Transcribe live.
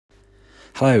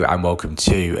Hello and welcome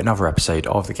to another episode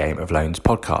of the Game of Loans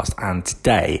podcast. And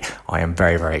today I am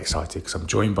very, very excited because I'm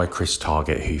joined by Chris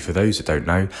Targett, who, for those that don't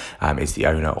know, is the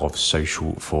owner of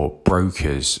Social for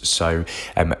Brokers. So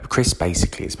Chris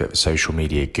basically is a bit of a social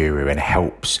media guru and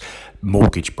helps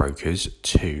mortgage brokers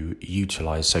to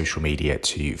utilize social media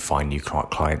to find new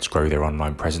clients, grow their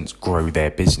online presence, grow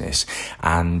their business.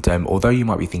 And although you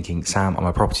might be thinking, Sam, I'm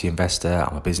a property investor,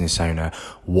 I'm a business owner,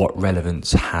 what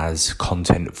relevance has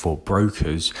content for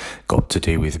brokers got to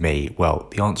do with me? Well,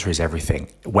 the answer is everything.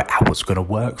 What's going to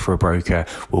work for a broker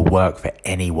will work for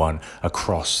anyone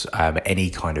across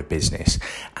any kind of business.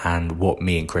 And what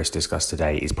me and Chris discussed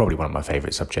today is probably one of my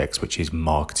favorite subjects, which is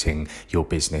marketing your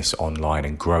business online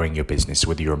and growing your business,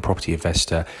 whether you're a property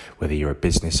investor, whether you're a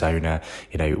business owner,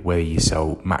 whether you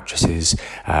sell mattresses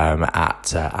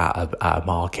at a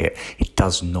market, it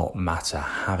does not matter.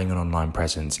 Having an online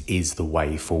presence is the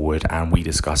way forward, and we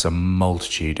discuss a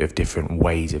multitude of different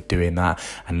ways of doing that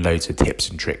and loads of tips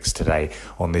and tricks today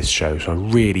on this show. So I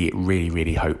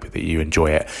really hope that you enjoy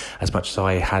it as much as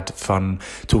I had fun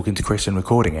talking to Chris and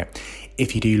recording it.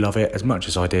 If you do love it as much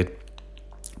as I did,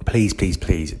 please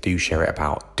do share it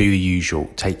about. Do the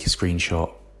usual. Take a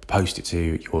screenshot, post it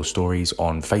to your stories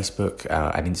on Facebook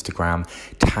and Instagram.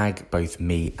 Tag both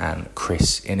me and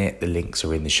Chris in it. The links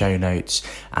are in the show notes.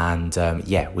 And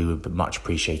we would much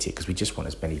appreciate it because we just want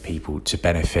as many people to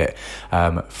benefit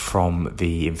from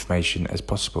the information as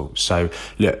possible. So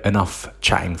look, enough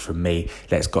chatting from me.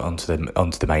 Let's get onto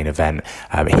the main event.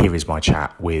 Here is my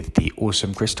chat with the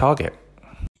awesome Chris Targett.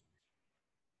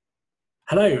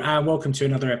 Hello and welcome to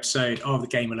another episode of the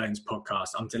Game of Loans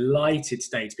podcast. I'm delighted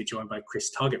today to be joined by Chris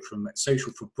Targett from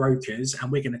Social for Brokers, and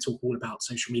we're going to talk all about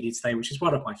social media today, which is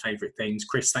one of my favourite things.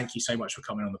 Chris, thank you so much for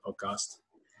coming on the podcast.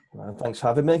 Well, thanks for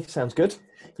having me. Sounds good.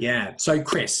 Yeah. So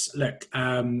Chris, look,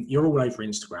 you're all over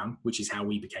Instagram, which is how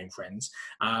we became friends.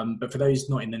 But for those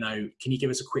not in the know, can you give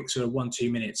us a quick sort of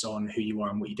 1-2 minutes on who you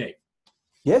are and what you do?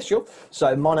 Yeah, sure.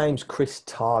 So my name's Chris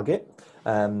Targett.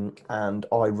 And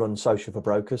I run Social for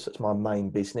Brokers. That's my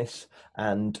main business.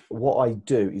 And what I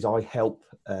do is I help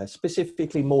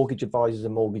specifically mortgage advisors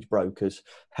and mortgage brokers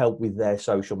help with their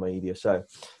social media. So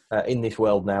in this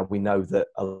world now, we know that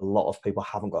a lot of people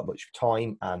haven't got much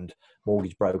time, and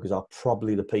mortgage brokers are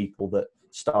probably the people that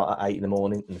start at 8 in the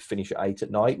morning and finish at 8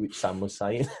 at night, which Sam was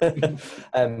saying.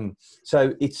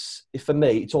 So for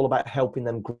me, it's all about helping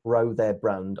them grow their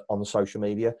brand on social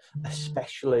media,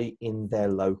 especially in their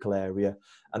local area.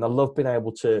 And I love being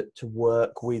able to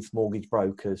work with mortgage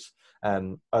brokers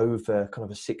over kind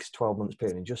of a 6-12 months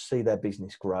period and just see their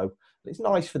business grow. It's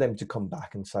nice for them to come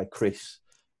back and say, Chris,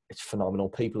 it's phenomenal.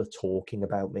 People are talking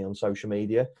about me on social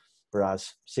media.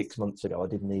 Whereas 6 months ago, I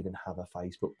didn't even have a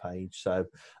Facebook page. So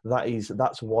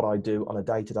that's what I do on a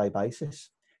day-to-day basis.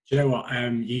 Do you know what?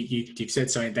 You've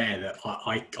said something there that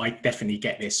I definitely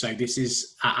get this. So this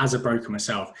is, as a broker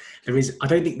myself, I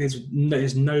don't think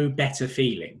there's no better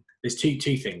feeling. There's two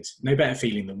things. No better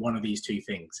feeling than one of these two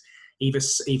things. Either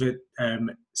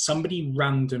somebody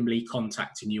randomly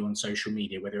contacting you on social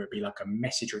media, whether it be like a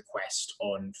message request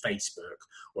on Facebook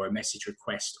or a message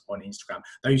request on Instagram,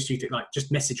 those two things, like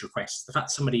just message requests. The fact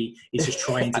somebody is just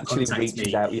trying to contact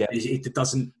me, it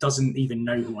doesn't even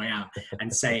know who I am,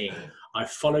 and saying, I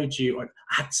followed you. I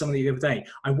had somebody the other day.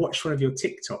 I watched one of your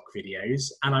TikTok videos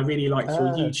and I really liked your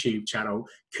YouTube channel.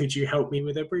 Could you help me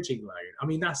with a bridging loan? I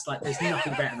mean, that's like, there's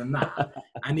nothing better than that.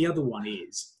 And the other one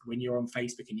is when you're on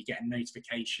Facebook and you get a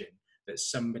notification that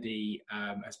somebody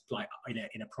has, like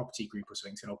in a property group or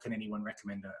something, said, "Oh, can anyone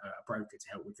recommend a broker to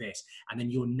help with this?" And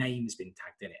then your name has been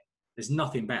tagged in it. There's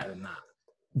nothing better than that.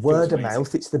 Word of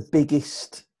mouth, it's the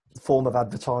biggest form of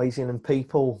advertising, and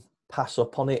people pass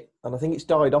up on it. And I think it's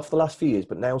died off the last few years,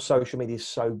 but now social media is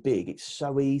so big, it's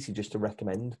so easy just to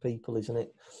recommend people, isn't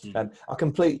it?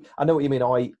 I know what you mean.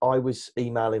 I was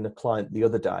emailing a client the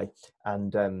other day,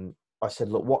 and I said,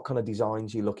 look, what kind of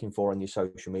designs are you looking for on your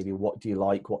social media? What do you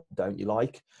like? What don't you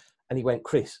like? And he went,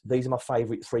 Chris, these are my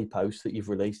favourite 3 posts that you've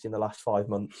released in the last 5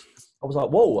 months. I was like,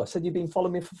 whoa. I said, you've been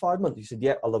following me for 5 months? He said,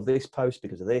 yeah, I love this post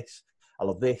because of this. I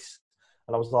love this.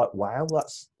 And I was like, wow,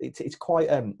 it's quite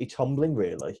it's humbling,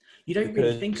 really. You don't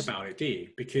really think about it, do you?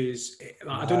 Because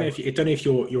I don't know if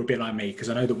you're a bit like me, because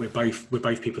I know that we're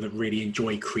both people that really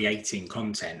enjoy creating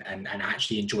content and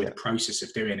actually enjoy the process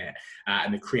of doing it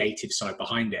and the creative side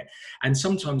behind it. And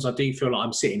sometimes I do feel like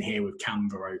I'm sitting here with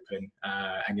Canva open,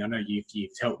 and I know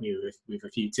you've helped me with a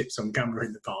few tips on Canva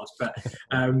in the past, but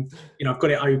I've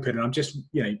got it open and I'm just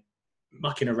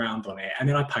mucking around on it, and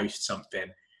then I post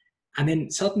something. And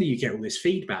then suddenly you get all this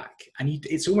feedback, and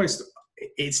it's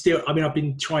still, I mean, I've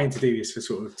been trying to do this for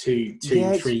sort of 3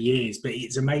 years, but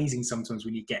it's amazing sometimes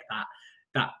when you get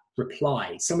that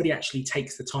reply, somebody actually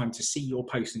takes the time to see your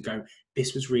post and go,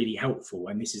 this was really helpful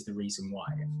and this is the reason why.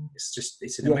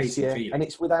 It's an amazing feeling. And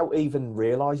it's without even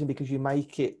realizing, because you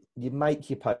make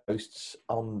your posts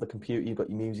on the computer, you've got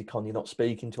your music on, you're not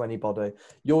speaking to anybody,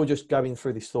 you're just going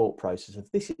through this thought process of,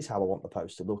 this is how I want the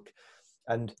post to look.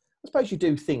 And I suppose you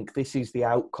do think this is the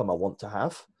outcome I want to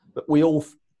have, but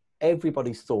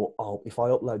everybody's thought, oh, if I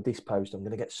upload this post, I'm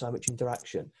going to get so much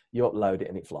interaction. You upload it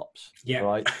and it flops,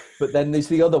 right? But then there's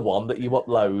the other one that you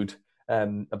upload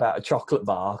about a chocolate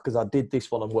bar, because I did this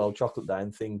one on World Chocolate Day,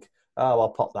 and think, oh, I'll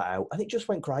pop that out. And it just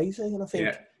went crazy. And I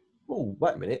think, oh,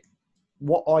 wait a minute.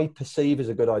 What I perceive as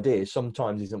a good idea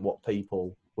sometimes isn't what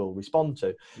people will respond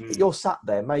to. But you're sat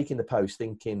there making the post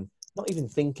thinking, not even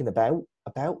thinking about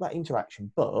that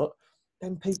interaction, but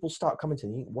then people start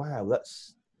commenting, you think, wow,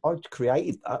 I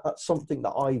created that. That's something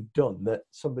that I've done that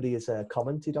somebody has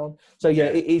commented on. So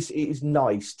it is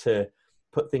nice to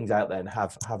put things out there and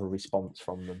have a response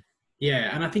from them.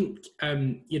 Yeah, and I think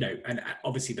and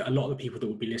obviously a lot of the people that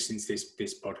will be listening to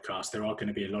this podcast, there are going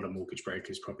to be a lot of mortgage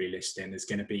brokers probably listening. There's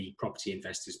going to be property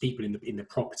investors, people in the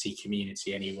property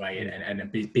community anyway,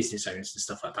 and business owners and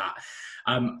stuff like that.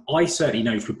 I certainly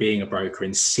know, for being a broker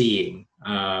and seeing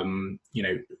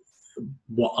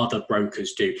what other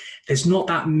brokers do, there's not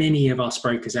that many of us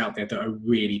brokers out there that are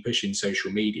really pushing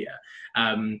social media.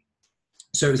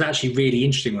 So it was actually really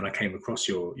interesting when I came across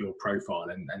your profile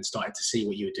and started to see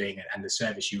what you were doing and the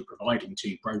service you were providing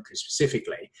to brokers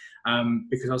specifically,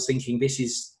 because I was thinking, this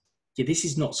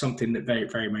is not something that very,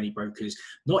 very many brokers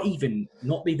not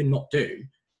do,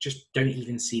 just don't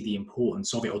even see the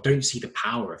importance of it, or don't see the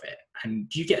power of it. And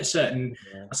do you get a certain,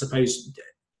 I suppose,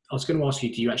 I was going to ask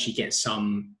you, do you actually get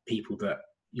some people that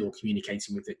you're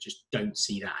communicating with that just don't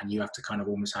see that, and you have to kind of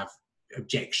almost have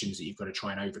objections that you've got to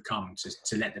try and overcome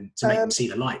to make them see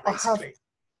the light, basically?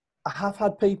 I have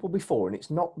had people before, and it's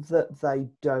not that they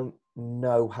don't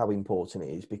know how important it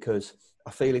is, because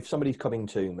I feel if somebody's coming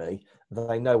to me,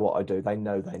 they know what I do, they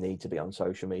know they need to be on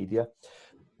social media.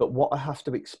 But what I have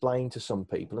to explain to some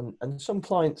people, and some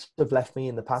clients have left me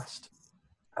in the past,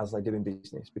 as they do in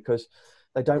business, because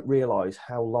they don't realise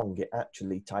how long it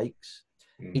actually takes.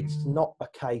 It's not a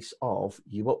case of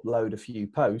you upload a few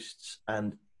posts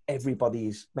and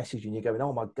everybody's messaging you going,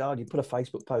 oh my God, you put a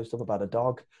Facebook post up about a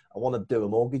dog, I want to do a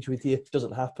mortgage with you. It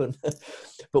doesn't happen.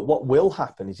 But what will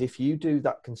happen is, if you do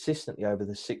that consistently over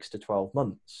the 6 to 12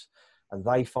 months, and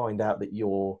they find out that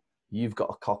you've got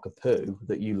a cockapoo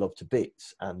that you love to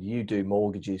bits, and you do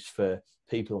mortgages for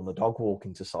people on the dog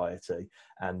walking society,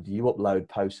 and you upload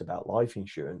posts about life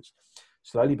insurance,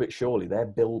 slowly but surely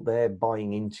they're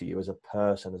buying into you as a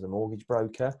person, as a mortgage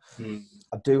broker.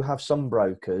 I do have some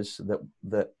brokers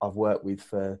that I've worked with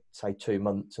for, say, 2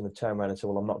 months, and they turn around and say,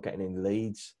 well, I'm not getting any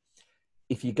leads.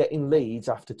 If you're getting leads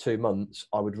after 2 months,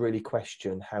 I would really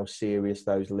question how serious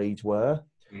those leads were.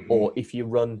 Or if you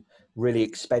run really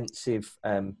expensive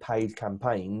paid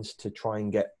campaigns to try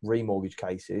and get remortgage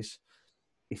cases,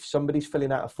 if somebody's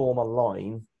filling out a form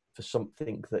online for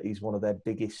something that is one of their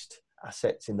biggest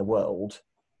assets in the world,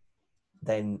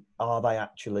 then are they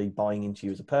actually buying into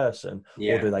you as a person,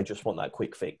 or do they just want that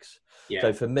quick fix?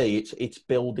 So for me, it's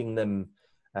building them,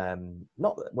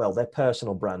 their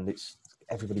personal brand. It's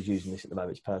everybody's using this at the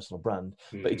moment, it's personal brand,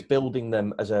 but it's building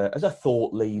them as a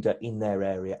thought leader in their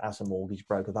area, as a mortgage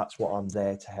broker. That's what I'm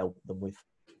there to help them with.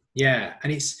 Yeah,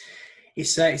 and it's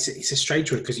a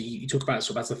strange one, because you talk about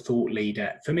sort of as a thought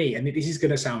leader. For me, and this is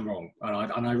going to sound wrong,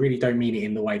 and I really don't mean it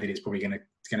in the way that it's probably going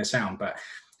to sound, but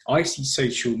I see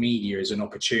social media as an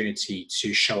opportunity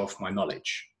to show off my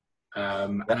knowledge.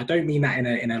 And I don't mean that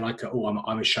in a like,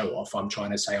 I'm a show off, I'm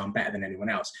trying to say I'm better than anyone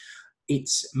else.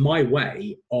 It's my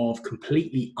way of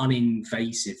completely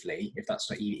uninvasively, if that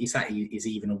is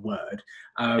even a word.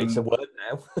 It's a word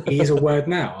now. It is a word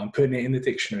now. I'm putting it in the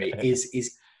dictionary.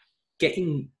 Is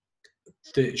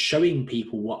showing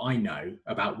people what I know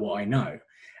about what I know.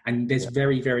 And there's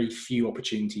very, very few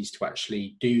opportunities to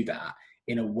actually do that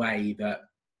in a way that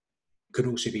could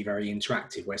also be very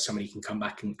interactive, where somebody can come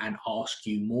back and ask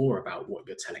you more about what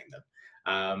you're telling them.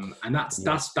 And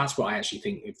that's what I actually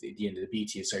think at the end of the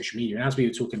beauty of social media. And as we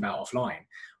were talking about offline,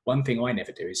 one thing I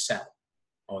never do is sell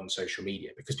on social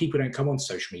media, because people don't come on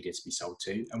social media to be sold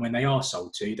to. And when they are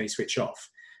sold to, they switch off.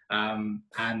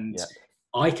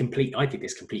 I did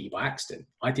this completely by accident.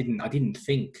 I didn't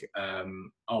think,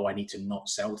 I need to not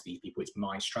sell to these people. It's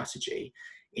my strategy.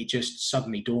 It just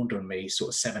suddenly dawned on me sort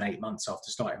of 7-8 months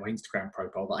after starting my Instagram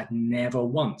profile that I'd never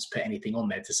once put anything on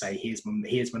there to say, here's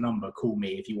my number, call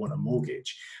me if you want a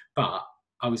mortgage. But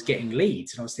I was getting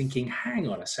leads, and I was thinking, hang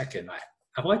on a second,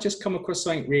 have I just come across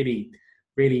something really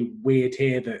really weird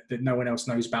here that no one else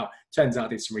knows about. Turns out I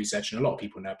did some research and a lot of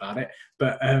people know about it.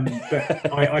 But I've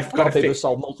A got lot to of people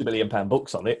sold multi-million-pound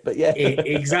books on it, but yeah,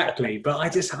 exactly. But I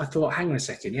thought, hang on a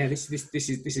second, yeah, this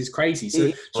is crazy.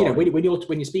 So, when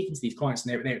you're speaking to these clients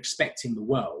and they're expecting the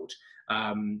world,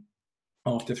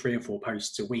 after 3 or 4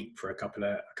 posts a week for a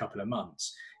couple of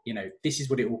months, this is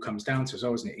what it all comes down to as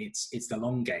well, isn't it? It's the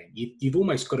long game. You've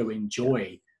almost got to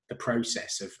enjoy the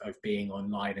process of being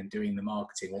online and doing the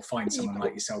marketing, or find someone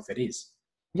like yourself that is.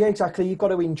 Yeah, exactly. You've got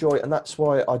to enjoy it, and that's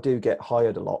why I do get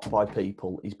hired a lot by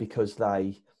people, is because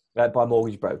by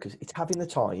mortgage brokers. It's having the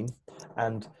time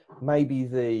and maybe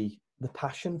the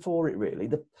passion for it. Really,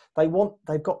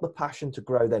 they've got the passion to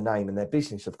grow their name and their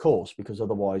business, of course, because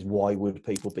otherwise, why would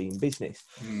people be in business?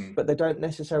 But they don't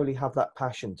necessarily have that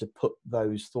passion to put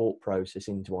those thought process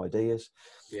into ideas.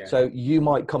 Yeah. So you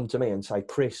might come to me and say,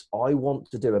 Chris, I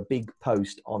want to do a big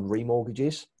post on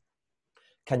remortgages.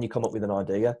 Can you come up with an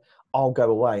idea? I'll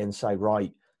go away and say,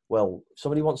 right, well,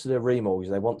 somebody wants to do a remortgage.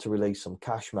 They want to release some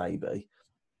cash maybe.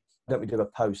 Don't we do a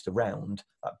post around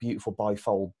that beautiful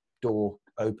bifold door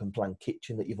open plan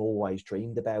kitchen that you've always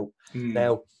dreamed about?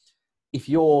 Now, if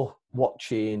you're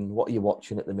watching, what are you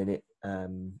watching at the minute?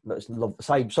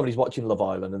 Say somebody's watching Love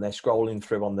Island and they're scrolling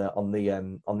through on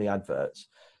the adverts.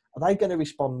 Are they going to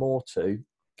respond more to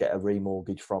get a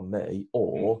remortgage from me,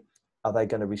 or are they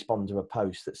going to respond to a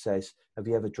post that says, have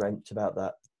you ever dreamt about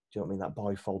that? Do you know what I mean? That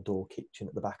bifold door kitchen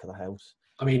at the back of the house.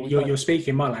 I mean, you're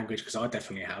speaking my language, because I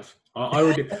definitely have. I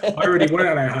already want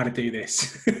to know how to do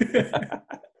this.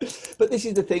 But this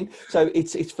is the thing. So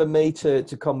it's for me to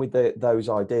come with those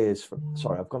ideas.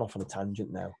 Sorry, I've gone off on a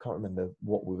tangent now. Can't remember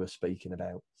what we were speaking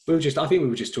about. I think we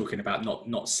were just talking about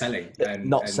not selling.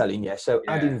 Selling, yeah. So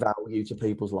adding value to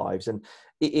people's lives, and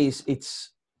this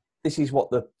is what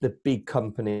the big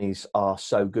companies are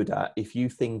so good at. If you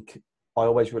think, I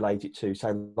always relate it to,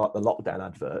 say, like the lockdown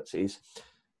adverts, is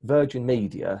Virgin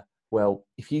Media. Well,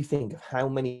 if you think of how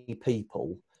many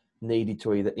people needed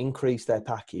to either increase their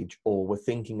package or were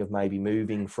thinking of maybe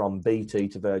moving from BT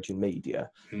to Virgin Media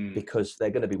because they're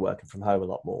going to be working from home a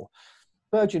lot more,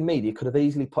 Virgin Media could have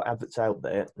easily put adverts out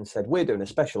there and said, we're doing a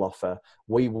special offer.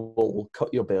 We will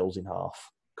cut your bills in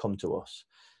half. Come to us.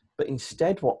 But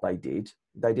instead, what they did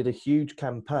a huge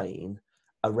campaign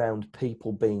around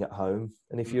people being at home.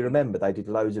 And if you remember, they did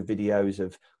loads of videos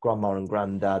of grandma and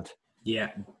granddad,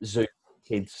 Zoom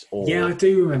kids. I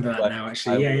do remember that now,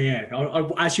 actually.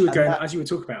 As you were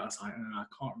talking about it, I was like, I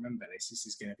can't remember this. This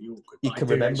is going to be awkward. You can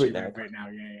remember it now.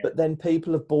 But then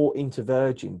people have bought into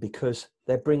Virgin because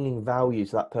they're bringing value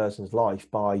to that person's life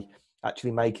by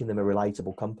actually making them a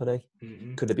relatable company.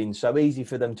 Could have been so easy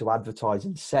for them to advertise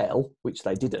and sell, which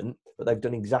they didn't, but they've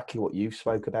done exactly what you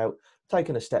spoke about,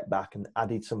 taken a step back and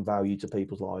added some value to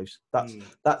people's lives.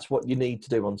 That's what you need to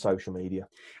do on social media.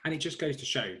 And it just goes to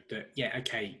show that,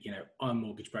 I'm a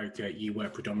mortgage broker, you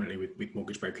work predominantly with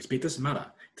mortgage brokers, but it doesn't matter.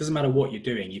 It doesn't matter what you're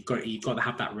doing. You've got to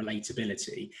have that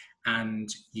relatability. And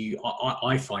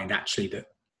I find actually that,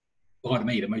 pardon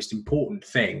me, the most important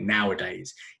thing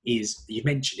nowadays is, you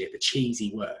mentioned it, the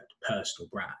cheesy word, personal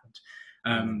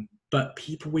brand. But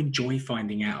people enjoy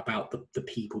finding out about the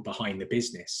people behind the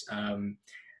business.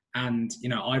 And,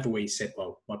 I've always said,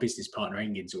 well, my business partner,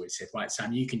 Engin's always said, right,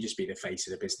 Sam, you can just be the face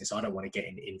of the business. I don't want to get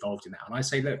involved in that. And I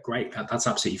say, look, great, that's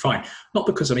absolutely fine. Not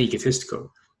because I'm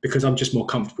egotistical, because I'm just more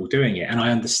comfortable doing it. And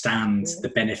I understand the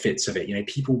benefits of it.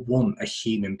 People want a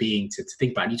human being to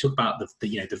think about. And you talk about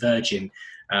the Virgin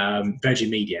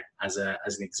Media as an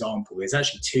example. There's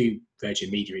actually 2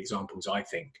 Virgin Media examples, I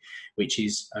think, which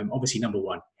is obviously number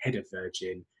one, head of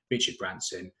Virgin, Richard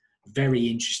Branson, very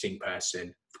interesting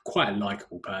person, quite a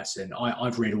likable person.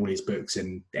 I've read all his books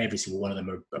and every single one of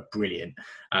them are brilliant.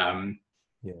 And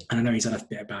I know he's had a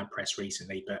bit of bad press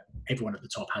recently, but everyone at the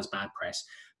top has bad press.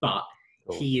 But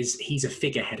he's a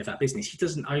figurehead of that business. He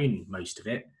doesn't own most of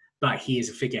it, but he is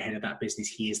a figurehead of that business.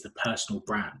 He is the personal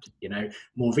brand.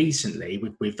 More recently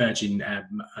with Virgin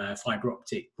fibre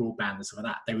optic broadband and stuff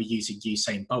like that, they were using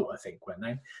Usain Bolt, I think, weren't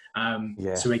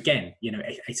they? So again,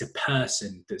 it's a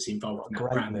person that's involved in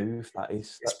that brand. Great move that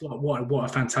is. What a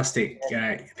fantastic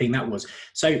thing that was.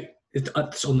 So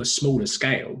it's on the smaller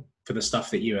scale for the stuff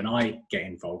that you and I get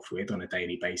involved with on a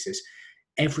daily basis.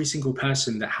 Every single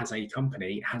person that has a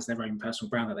company has their own personal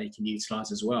brand that they can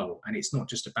utilize as well. And it's not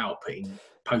just about putting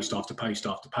post after post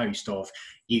after post of,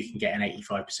 you can get an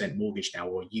 85% mortgage now,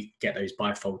 or you get those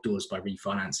bifold doors by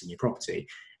refinancing your property.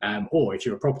 Or if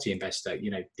you're a property investor,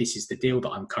 this is the deal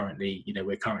that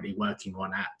we're currently working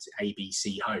on at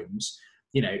ABC Homes.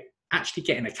 Actually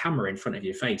getting a camera in front of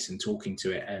your face and talking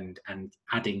to it and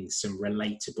adding some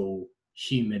relatable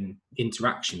human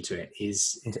interaction to it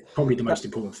is probably the most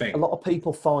important thing. A lot of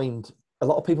people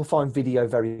find video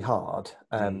very hard.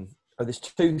 And there's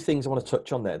two things I want to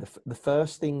touch on there. The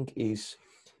first thing is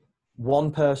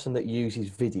one person that uses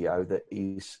video that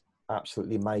is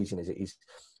absolutely amazing is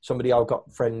somebody I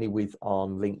got friendly with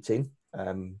on LinkedIn.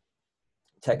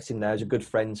 Text him now, he's a good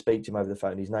friend, speak to him over the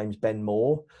phone. His name's Ben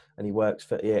Moore and he works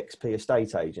for EXP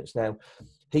Estate Agents. Now,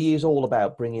 he is all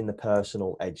about bringing the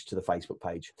personal edge to the Facebook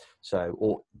page,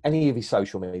 or any of his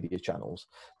social media channels.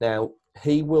 Now,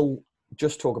 he will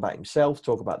just talk about himself,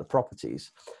 talk about the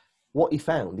properties. What he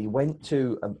found, he went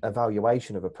to an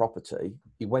evaluation of a property,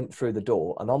 he went through the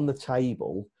door, and on the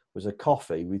table was a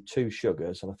coffee with 2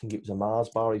 sugars, and I think it was a Mars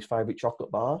bar, his favourite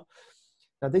chocolate bar.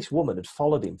 Now, this woman had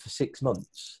followed him for 6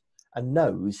 months and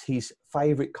knows his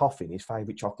favourite coffee and his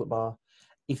favourite chocolate bar.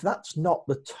 If that's not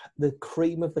the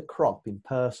cream of the crop in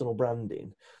personal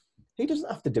branding, he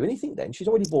doesn't have to do anything then. She's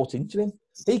already bought into him.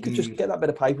 He could just get that bit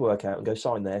of paperwork out and go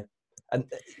sign there. And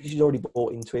she's already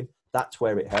bought into him. That's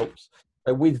where it helps.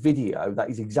 So with video, that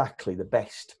is exactly the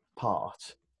best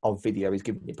part of video, is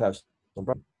giving you personal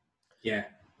branding. Yeah.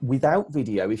 Without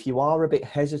video, if you are a bit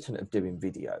hesitant of doing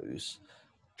videos,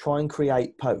 try and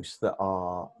create posts that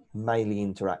are mainly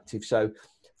interactive. So,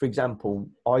 for example,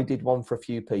 I did one for a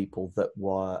few people that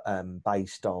were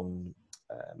based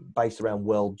around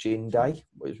World Gin Day.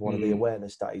 It was one of the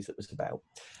awareness days that was about.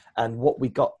 And what we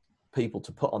got people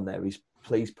to put on there is,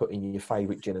 please put in your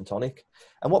favourite gin and tonic.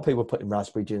 And what people put in,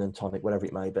 raspberry gin and tonic, whatever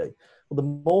it may be. Well, the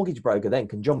mortgage broker then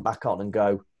can jump back on and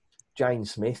go, Jane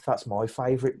Smith, that's my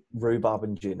favourite rhubarb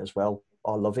and gin as well.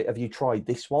 I love it. Have you tried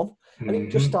this one? And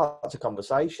it just starts a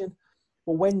conversation.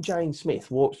 Well, when Jane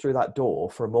Smith walks through that door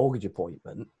for a mortgage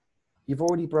appointment, you've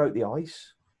already broke the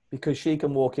ice, because she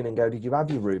can walk in and go, did you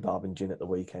have your rhubarb and gin at the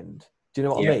weekend? Do you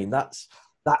know what I mean?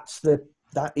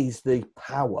 That is the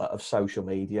power of social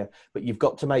media. But you've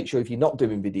got to make sure, if you're not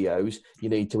doing videos, you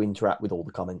need to interact with all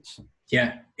the comments.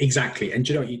 Yeah, exactly. And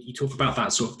you talk about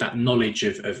that sort of that knowledge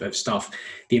of stuff.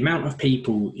 The amount of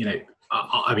people,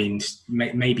 I mean,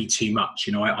 maybe too much.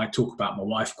 I talk about my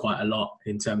wife quite a lot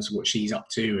in terms of what she's up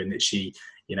to, and that she,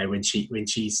 when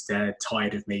she's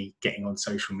tired of me getting on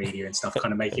social media and stuff,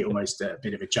 kind of make it almost a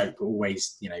bit of a joke, but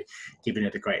always, giving her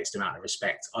the greatest amount of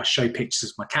respect. I show pictures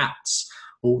of my cats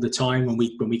all the time. When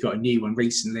we got a new one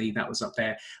recently, that was up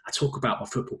there. I talk about my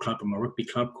football club and my rugby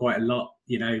club quite a lot,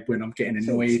 when I'm getting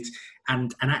annoyed.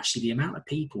 And actually, the amount of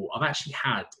people I've actually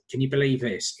had, can you believe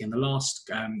this? In the last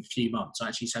few months, I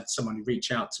actually had someone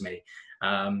reach out to me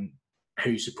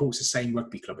who supports the same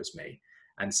rugby club as me,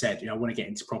 and said, I want to get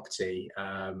into property.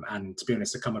 And to be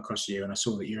honest, I come across you and I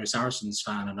saw that you're a Saracens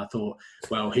fan, and I thought,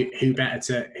 well, who better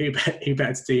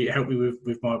to help me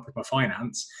with my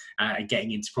finance and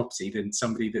getting into property than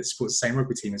somebody that supports the same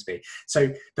rugby team as me.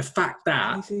 So the fact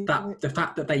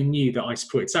that they knew that I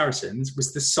supported Saracens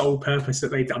was the sole purpose that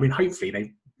they. I mean, hopefully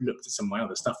they looked at some of my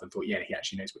other stuff and thought, yeah, he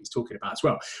actually knows what he's talking about as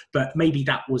well. But maybe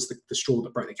that was the straw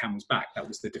that broke the camel's back. That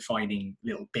was the defining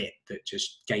little bit that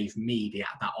just gave me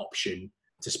that option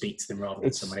to speak to them rather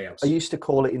than somebody else. I used to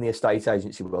call it, in the estate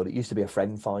agency world, it used to be a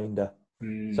friend finder.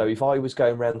 So if I was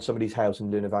going around somebody's house and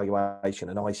doing an evaluation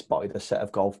and I spotted a set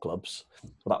of golf clubs,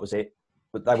 well, that was it.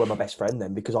 But they were my best friend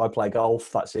then, because I play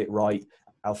golf. That's it, right?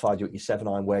 How far do you at your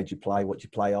 7-iron? Where do you play? What do you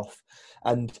play off?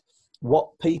 And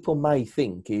what people may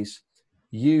think is,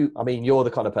 you're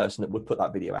the kind of person that would put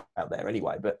that video out there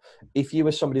anyway. But if you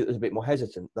were somebody that was a bit more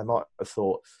hesitant, they might have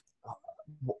thought,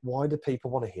 why do people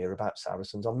want to hear about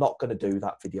Saracens? I'm not going to do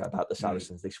that video about the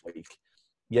Saracens this week.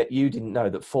 Yet you didn't know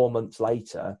that 4 months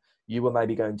later, you were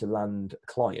maybe going to land a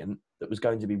client that was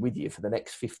going to be with you for the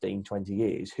next 15, 20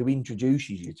 years, who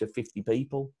introduces you to 50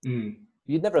 people.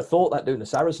 You'd never have thought that doing a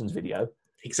Saracens video.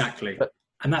 Exactly.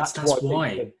 And that's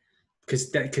why.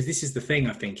 Because this is the thing,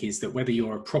 I think, is that whether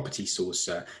you're a property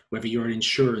sourcer, whether you're an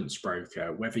insurance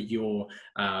broker, whether you're,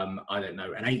 an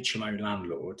HMO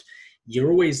landlord,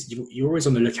 you're always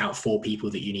on the lookout for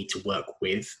people that you need to work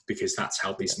with, because that's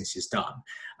how business is done.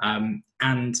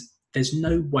 And there's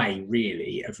no way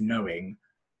really of knowing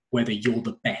whether you're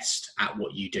the best at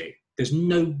what you do. There's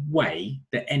no way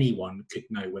that anyone could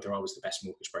know whether I was the best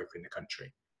mortgage broker in the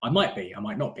country. I might be, I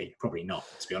might not be, probably not,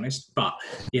 to be honest. But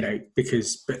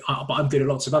but I'm doing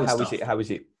lots of other stuff. How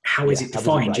is it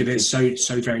defined? There's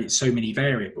so many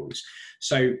variables.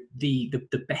 So the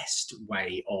best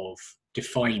way of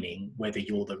defining whether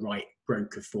you're the right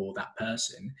broker for that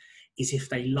person is if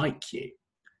they like you.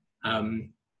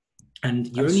 And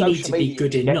you And only need social to be media,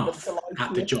 good you get them enough to like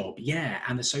at the you. job. Yeah.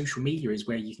 And the social media is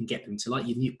where you can get them to like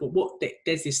you. But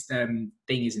there's this thing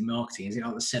is in marketing, is it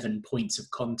like the 7 points of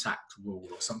contact rule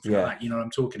or something like Yeah. that? You know what I'm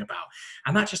talking about?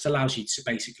 And that just allows you to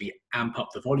basically amp up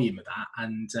the volume of that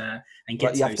and get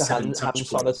But to you have those to 7 hand touch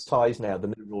points. sanitize now. The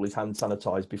new rule is hand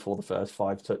sanitize before the first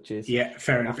 5 touches. Yeah,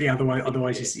 fair enough. Yeah,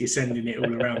 otherwise you're sending it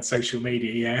all around social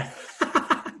media. Yeah.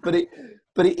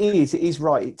 But it is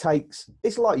right.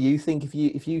 It's like you think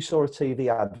if you saw a TV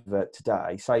advert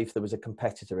today, say if there was a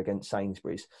competitor against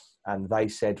Sainsbury's and they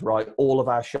said, right, all of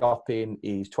our shopping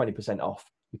is 20% off,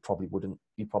 you probably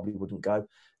wouldn't go.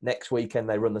 Next weekend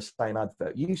they run the same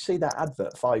advert. You see that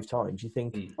advert 5 times, you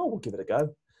think, oh, we'll give it a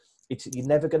go. You're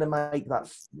never going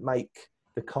to make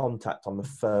the contact on the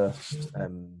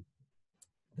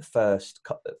first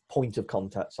point of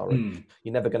contact. Sorry,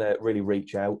 you're never going to really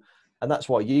reach out. And that's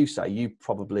why you say, you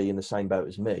probably in the same boat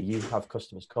as me, you have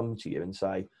customers come to you and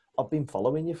say, I've been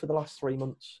following you for the last 3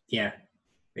 months. Yeah,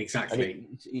 exactly.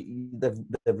 And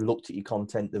they've looked at your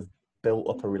content, they've built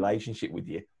up a relationship with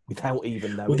you without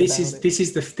even knowing Well, this about it.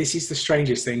 is the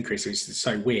strangest thing, Chris, which is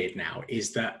so weird now,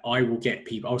 is that I will get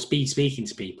people, I'll be speaking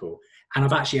to people, and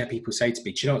I've actually had people say to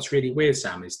me, do you know what's really weird,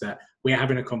 Sam, is that we're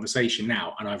having a conversation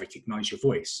now and I recognise your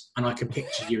voice and I can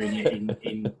picture you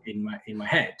in my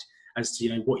head as to,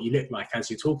 you know, what you look like as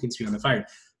you're talking to me on the phone.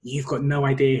 You've got no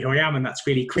idea who I am, and that's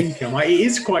really creepy. I'm like, it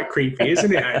is quite creepy,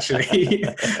 isn't it, actually?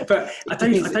 But I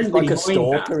don't really like a mind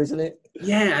stalker, that. isn't it?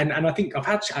 Yeah, and I think I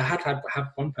had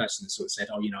one person sort of said,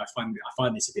 oh, you know, I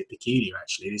find this a bit peculiar,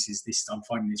 actually. I'm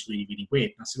finding this really, really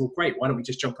weird. And I said, well, great, why don't we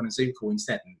just jump on a Zoom call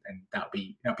instead, and that'll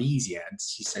be easier. And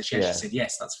she actually said,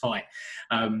 yes, that's fine.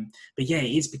 But yeah,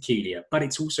 it is peculiar, but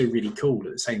it's also really cool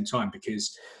at the same time,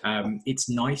 because it's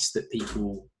nice that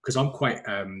people, because I'm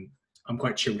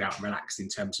quite chilled out and relaxed in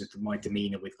terms of my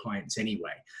demeanor with clients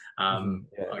anyway.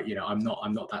 You know, I'm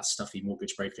not that stuffy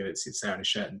mortgage broker that sits there in a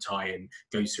shirt and tie and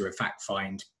goes through a fact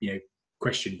find, you know,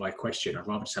 question by question. I'd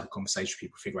rather just have a conversation with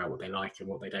people, figure out what they like and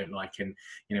what they don't like, and,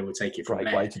 you know, we'll take it from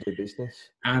there. Great way to do business.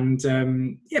 And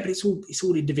but it's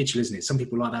all individual, isn't it? Some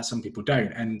people like that, some people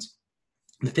don't. And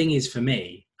the thing is, for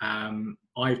me,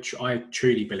 I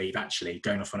truly believe, actually,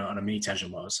 going off on a mini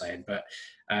tangent what I was saying, but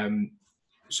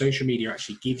social media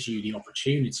actually gives you the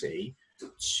opportunity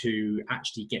to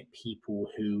actually get people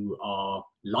who are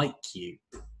like you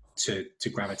to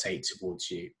gravitate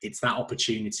towards you. It's that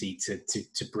opportunity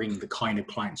to bring the kind of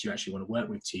clients you actually want to work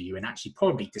with to you, and actually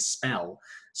probably dispel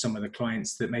some of the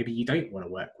clients that maybe you don't want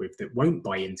to work with, that won't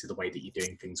buy into the way that you're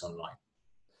doing things online.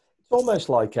 It's almost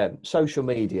like social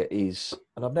media is,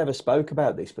 and I've never spoke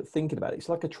about this, but thinking about it, it's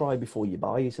like a try before you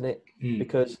buy, isn't it?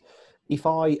 Because if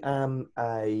I am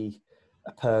a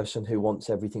person who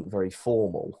wants everything very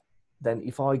formal, then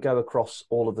if I go across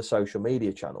all of the social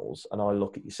media channels and I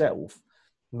look at yourself,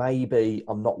 maybe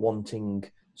I'm not wanting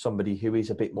somebody who is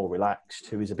a bit more relaxed,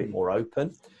 who is a bit more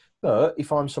open. But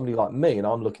if I'm somebody like me and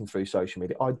I'm looking through social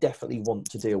media, I definitely want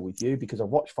to deal with you because I've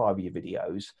watched 5 of your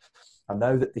videos. I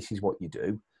know that this is what you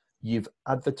do. You've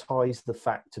advertised the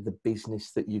fact of the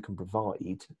business that you can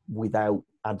provide without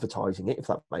advertising it, if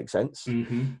that makes sense.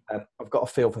 I've got a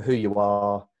feel for who you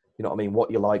are, you know what I mean,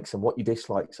 what your likes and what your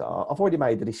dislikes are. I've already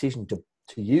made the decision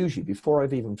to use you before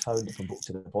I've even phoned up and booked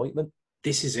an appointment.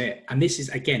 This is it. And this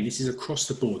is across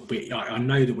the board. I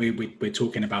know that we're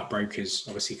talking about brokers,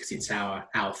 obviously, because it's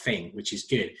our thing, which is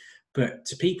good. But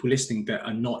to people listening that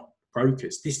are not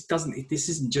brokers, this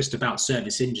isn't just about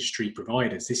service industry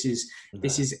providers. This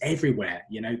is everywhere.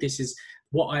 You know, this is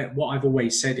what I've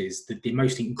always said is that the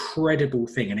most incredible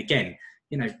thing. And again,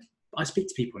 you know, I speak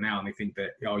to people now and they think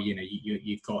that, oh, you know,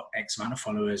 you've got X amount of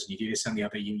followers and you do this and the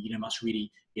other, you know, must really,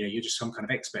 you know, you're just some kind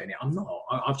of expert in it. I'm not.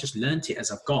 I've just learnt it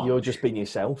as I've gone. You're just being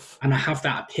yourself. And I have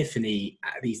that epiphany,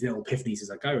 these little epiphanies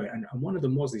as I go. And one of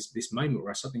them was this moment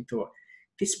where I suddenly thought,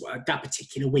 that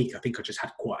particular week, I think I just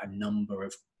had quite a number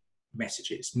of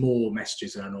messages, more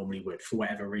messages than I normally would for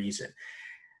whatever reason.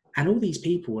 And all these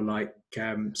people were like,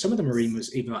 some of them were even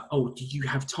like, oh, do you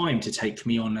have time to take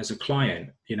me on as a client?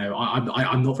 You know,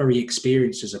 I'm not very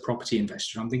experienced as a property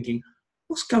investor. I'm thinking,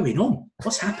 what's going on?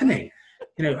 What's happening?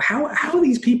 You know, how are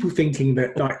these people thinking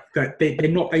that they're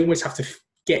not, they always have to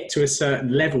get to a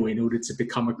certain level in order to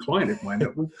become a client of mine?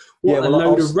 What a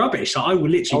load of rubbish. I will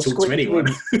literally talk to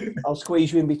anyone. I'll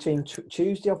squeeze you in between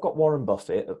Tuesday. I've got Warren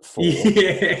Buffett at 4.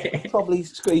 Yeah. I'll probably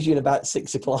squeeze you in about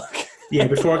 6 o'clock. Yeah,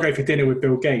 before I go for dinner with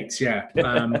Bill Gates, yeah.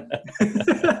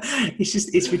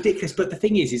 It's ridiculous. But the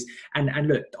thing is and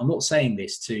look, I'm not saying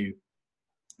this to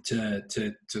to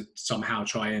somehow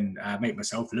try and make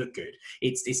myself look good.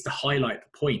 It's to highlight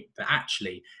the point that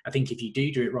actually, I think if you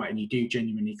do it right and you do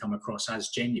genuinely come across as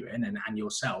genuine and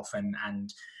yourself,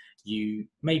 and you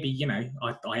maybe, you know,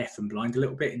 I F and blind a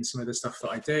little bit in some of the stuff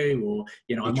that I do, or,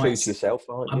 you know, You're true to yourself,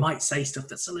 aren't you? I might say stuff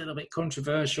that's a little bit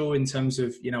controversial in terms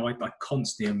of, you know, I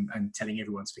constantly am telling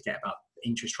everyone to forget about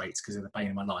interest rates because of the bane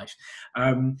of my life.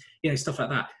 You know, stuff like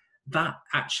that. That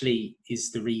actually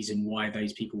is the reason why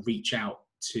those people reach out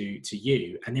to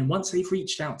you. And then once they've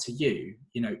reached out to you,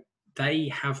 you know, they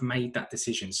have made that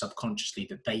decision subconsciously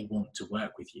that they want to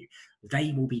work with you.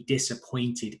 They will be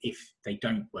disappointed if they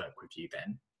don't work with you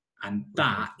then. And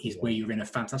that is where you're in a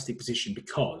fantastic position,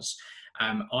 because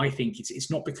I think it's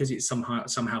not because it's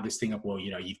somehow this thing of, well, you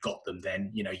know, you've got them,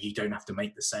 then, you know, you don't have to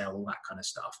make the sale, all that kind of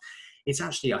stuff. It's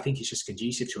actually, I think it's just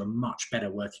conducive to a much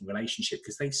better working relationship,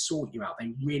 because they sort you out.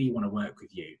 They really want to work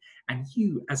with you. And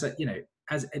you, as a, you know,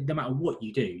 as no matter what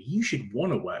you do, you should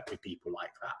want to work with people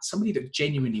like that. Somebody that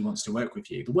genuinely wants to work with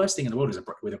you. The worst thing in the world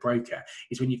with a broker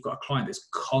is when you've got a client that's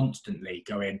constantly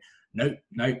going, no,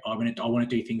 I want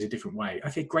to do things a different way.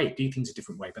 Okay, great, do things a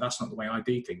different way, but that's not the way I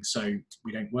do things, so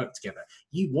we don't work together.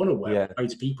 You want to work with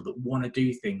loads of people that want to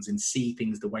do things and see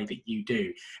things the way that you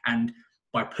do. And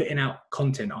by putting out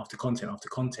content after content after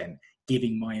content,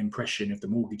 giving my impression of the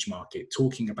mortgage market,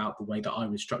 talking about the way that I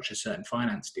would structure certain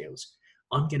finance deals,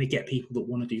 I'm going to get people that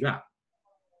want to do that.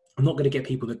 I'm not going to get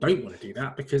people that don't want to do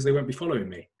that, because they won't be following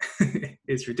me.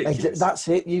 It's ridiculous. That's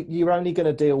it. You're only going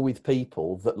to deal with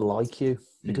people that like you,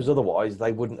 because otherwise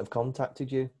they wouldn't have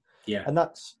contacted you. Yeah. And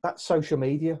that's social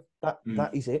media. That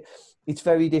is it. It's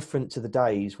very different to the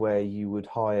days where you would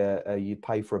you'd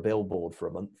pay for a billboard for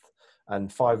a month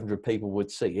and 500 people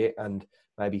would see it and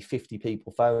maybe 50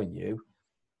 people phone you.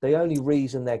 The only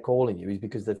reason they're calling you is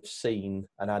because they've seen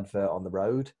an advert on the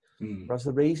road. Whereas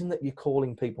the reason that you're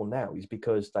calling people now is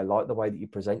because they like the way that you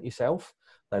present yourself.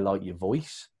 They like your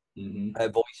voice.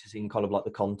 Voice is in kind of like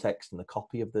the context and the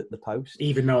copy of the post.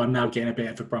 Even though I'm now getting a bit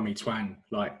of a Brummie twang,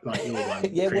 like your one.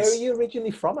 Yeah, Chris. where are you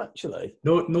originally from, actually?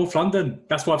 North London.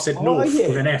 That's why I've said North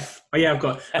with an F. Oh yeah,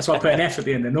 that's why I put an F at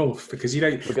the end of North, because you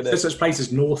don't. There's such place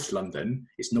as North London.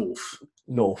 It's North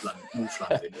London.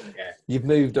 Yeah. You've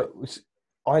moved up.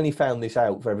 I only found this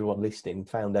out for everyone listening.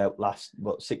 Found out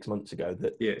 6 months ago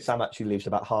that Sam actually lives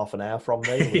about half an hour from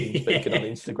me. We've been speaking on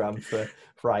Instagram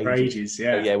for ages.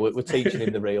 Yeah, so, we're teaching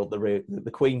him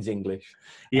the Queen's English.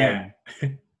 Yeah,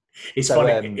 it's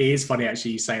funny. It is funny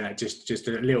actually. You say that. Just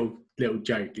a little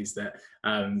joke is that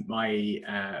my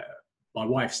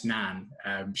wife's nan,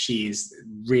 she is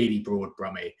really broad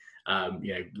Brummie.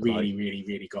 You know,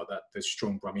 really got the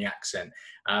strong Brummie accent.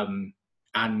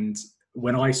 And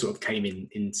when I sort of came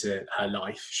into her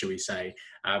life, shall we say,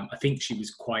 I think she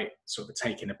was quite sort of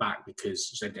taken aback,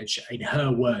 because in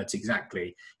her words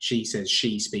exactly, she says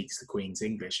she speaks the Queen's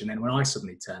English. And then when I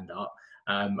suddenly turned up,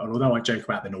 and although I joke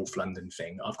about the North London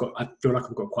thing, I feel like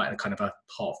I've got quite a kind of a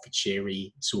Hertfordshire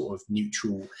sort of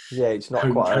neutral, it's not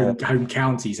home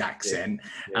counties accent.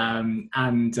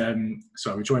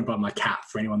 So we're joined by my cat,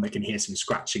 for anyone that can hear some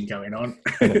scratching going on.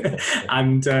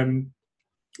 And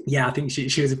yeah, I think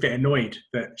she was a bit annoyed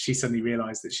that she suddenly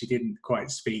realised that she didn't quite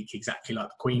speak exactly like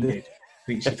the Queen did. I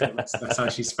think she thought that's how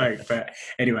she spoke. But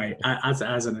anyway, as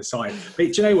an aside, but do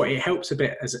you know what? It helps a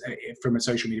bit from a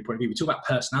social media point of view. We talk about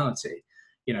personality.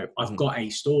 You know, I've got a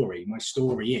story. My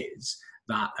story is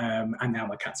that, and now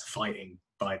my cats are fighting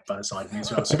by the side of me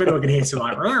as well. So if anyone can hear some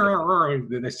like,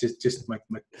 then that's just my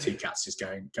two cats just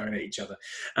going at each other.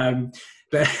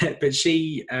 But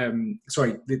she,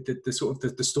 the sort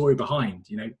of the story behind,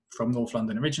 you know, from North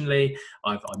London originally,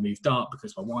 I moved up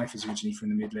because my wife is originally from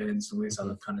the Midlands and all this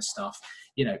other kind of stuff.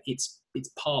 You know, it's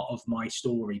part of my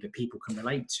story that people can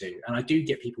relate to. And I do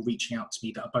get people reaching out to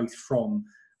me that are both from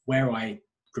where I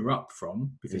grew up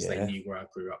from, because they knew where I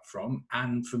grew up from,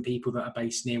 and from people that are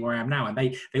based near where I am now. And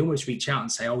they almost reach out and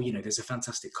say, oh, you know, there's a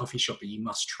fantastic coffee shop that you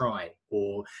must try,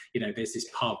 or, you know, there's this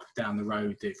pub down the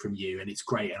road from you and it's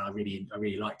great and I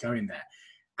really like going there.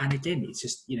 And again, it's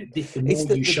just, you know, the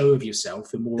more you show of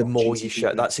yourself, the more you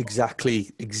show. That's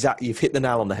exactly. You've hit the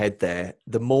nail on the head there.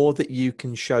 The more that you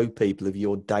can show people of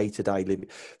your day-to-day living.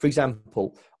 For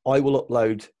example, I will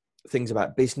upload things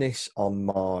about business on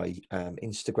my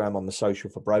Instagram, on the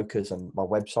Social for Brokers, and my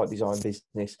website design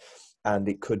business. And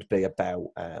it could be about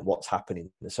what's happening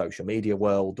in the social media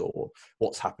world, or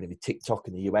what's happening with TikTok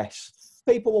in the US.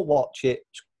 People will watch it,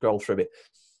 scroll through it.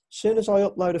 As soon as I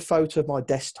upload a photo of my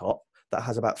desktop that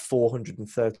has about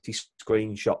 430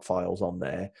 screenshot files on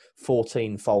there,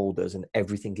 14 folders, and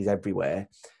everything is everywhere,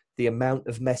 the amount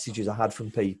of messages I had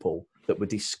from people that were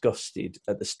disgusted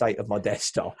at the state of my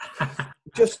desktop,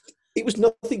 just it was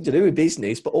nothing to do with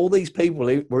business, but all these people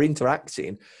who were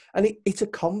interacting, and it's a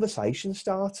conversation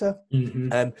starter.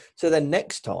 So then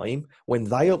next time when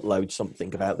they upload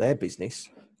something about their business,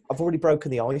 I've already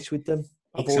broken the ice with them.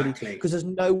 Because there's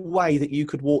no way that you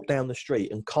could walk down the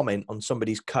street and comment on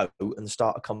somebody's coat and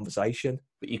start a conversation,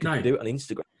 but you could do it on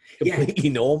Instagram. Completely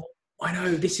normal. I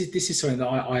know this is something that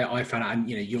I found out, and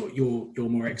you're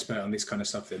more expert on this kind of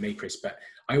stuff than me, Chris. But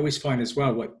I always find as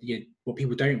well what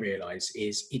people don't realise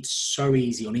is it's so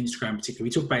easy on Instagram, particularly.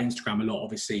 We talk about Instagram a lot.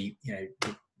 Obviously,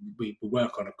 we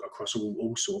work on across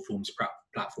all sort of forms of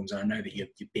platforms, and I know that you're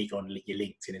big on your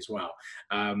LinkedIn as well,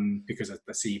 because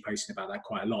I see you posting about that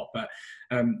quite a lot. But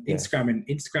Instagram,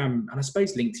 and I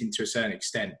suppose LinkedIn to a certain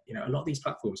extent, a lot of these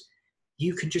platforms,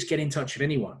 you can just get in touch with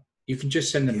anyone. You can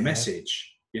just send them a message,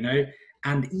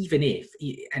 and even if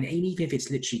it's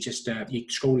literally just you're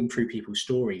scrolling through people's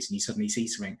stories and you suddenly see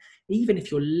something, even if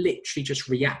you're literally just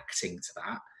reacting to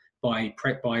that by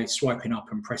swiping up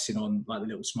and pressing on like the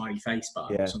little smiley face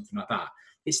button or something like that,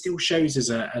 it still shows as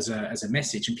a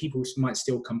message, and people might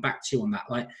still come back to you on that.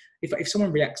 Like if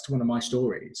someone reacts to one of my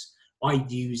stories, I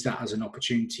use that as an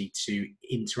opportunity to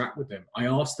interact with them. I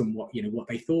ask them what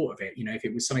they thought of it. If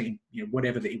it was something,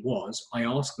 whatever that it was, I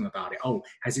ask them about it. Oh,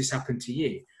 has this happened to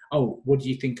you? Oh, what do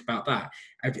you think about that?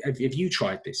 Have you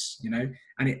tried this?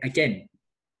 And again,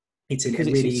 it's a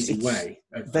really easy way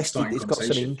of starting it's got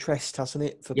some interest, hasn't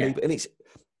it, for people? And it's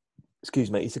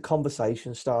a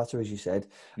conversation starter, as you said,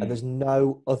 and there's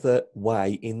no other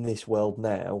way in this world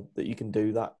now that you can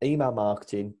do that. Email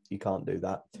marketing, you can't do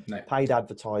that. No. Paid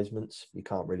advertisements, you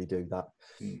can't really do that.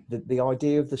 The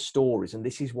idea of the stories, and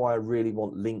this is why I really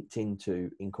want LinkedIn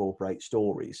to incorporate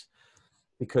stories,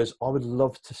 because I would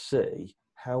love to see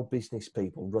how business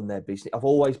people run their business. I've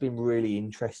always been really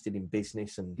interested in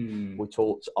business, and we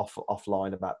talked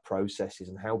offline about processes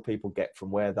and how people get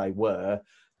from where they were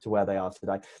to where they are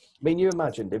today. I mean, you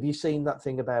imagined, have you seen that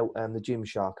thing about the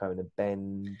Gymshark owner,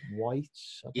 Ben White?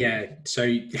 Yeah. So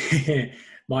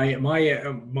my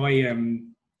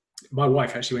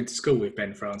wife actually went to school with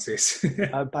Ben Francis.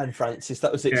 Ben Francis,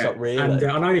 that was it. Yeah. So really, and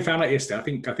I only found out yesterday.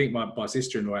 I think my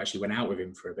sister-in-law actually went out with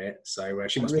him for a bit, so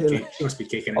she must be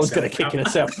kicking herself. I was going to kick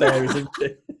herself there, isn't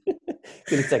she?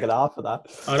 Going to take an half of that.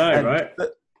 I know, right?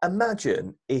 But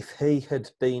imagine if he had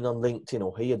been on LinkedIn,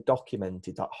 or he had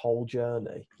documented that whole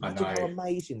journey. Imagine how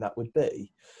amazing that would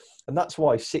be. And that's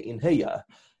why sitting here,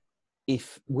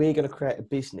 if we're going to create a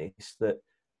business that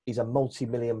is a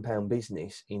multi-million pound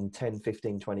business in 10,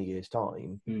 15, 20 years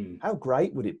time, how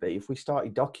great would it be if we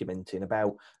started documenting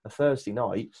about a Thursday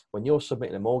night when you're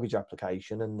submitting a mortgage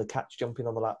application and the cat's jumping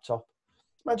on the laptop?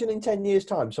 Imagine in 10 years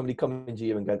time, somebody coming to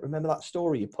you and going, remember that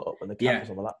story you put up when the cat was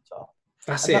on the laptop?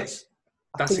 That's it.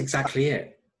 That's exactly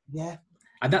it. Yeah.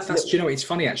 And that's it's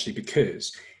funny actually,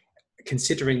 because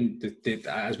considering the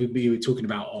as we were talking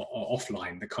about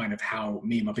offline, the kind of how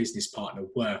me and my business partner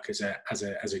work as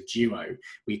a duo,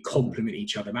 we complement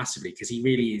each other massively, because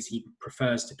he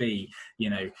prefers to be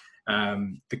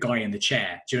the guy in the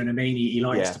chair. Do you know what I mean? He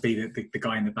likes to be the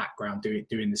guy in the background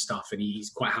doing the stuff, and he's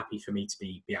quite happy for me to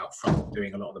be out front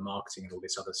doing a lot of the marketing and all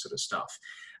this other sort of stuff.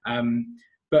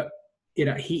 But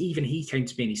he came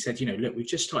to me and he said, look, we've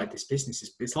just started this business.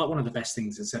 It's like one of the best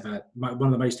things that's ever, one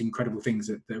of the most incredible things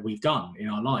that we've done in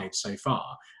our lives so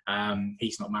far.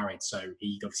 He's not married, so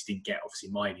he obviously didn't get,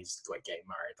 mine is like getting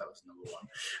married. That was number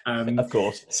one. Of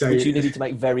course. So, which you needed to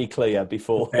make very clear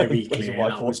before. Very clear.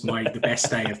 That was the best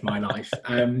day of my life.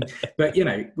 But,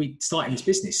 we started this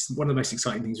business. One of the most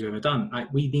exciting things we've ever done.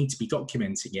 Like, we need to be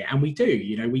documenting it. And we do,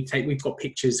 we've got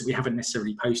pictures that we haven't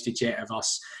necessarily posted yet of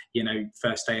us,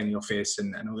 first day in the office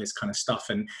and all this kind of stuff.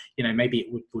 And, maybe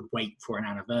it would wait for an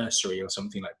anniversary or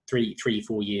something, like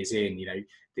 3-4 years in,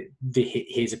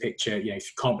 here's a picture,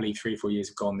 can't believe 3 or 4 years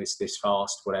have gone this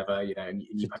fast, whatever, and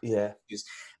but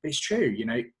it's true,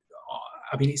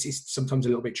 I mean, it's sometimes a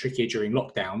little bit trickier during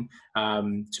lockdown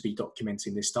to be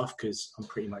documenting this stuff, because I'm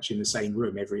pretty much in the same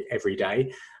room every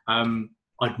day.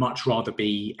 I'd much rather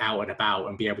be out and about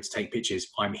and be able to take pictures.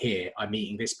 I'm here, I'm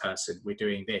meeting this person, we're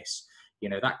doing this,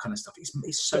 that kind of stuff.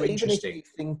 It's so interesting. Even if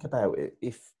you think about it,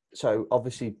 so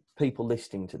obviously people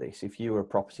listening to this, if you were a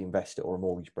property investor or a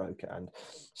mortgage broker, and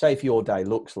say if your day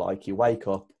looks like you wake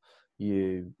up,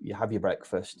 you have your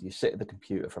breakfast, you sit at the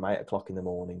computer from 8 o'clock in the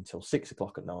morning till 6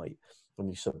 o'clock at night when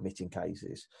you're submitting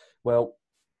cases. Well,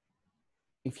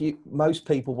 most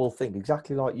people will think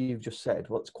exactly like you've just said,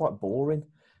 well, it's quite boring.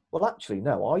 Well, actually,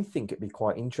 no, I think it'd be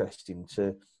quite interesting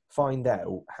to find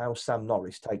out how Sam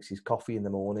Norris takes his coffee in the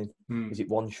morning. Is it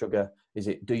one sugar?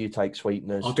 Do you take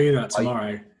sweeteners? I'll do that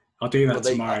tomorrow. I'll do that But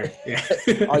tomorrow. Yeah.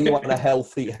 are you on a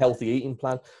healthy eating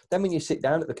plan? Then when you sit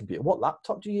down at the computer, what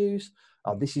laptop do you use?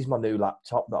 Oh, this is my new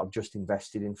laptop that I've just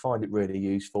invested in. Find it really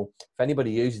useful. If anybody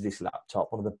uses this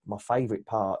laptop, one of my favourite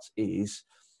parts is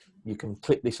you can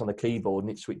click this on a keyboard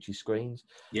and it switches screens.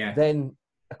 Yeah. Then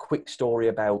a quick story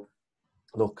about,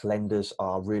 look, lenders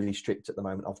are really strict at the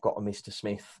moment. I've got a Mr.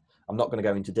 Smith. I'm not going to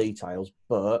go into details,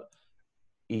 but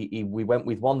we went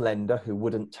with one lender who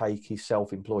wouldn't take his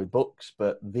self-employed books,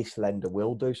 but this lender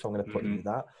will do. So I'm going to put him with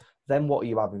that. Then what are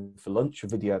you having for lunch? A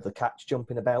video of the cats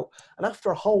jumping about. And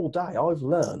after a whole day, I've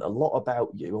learned a lot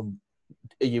about you.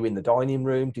 Are you in the dining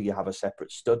room? Do you have a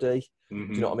separate study? Do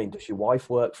you know what I mean? Does your wife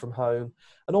work from home?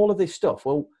 And all of this stuff.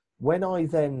 Well,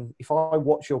 if I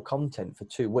watch your content for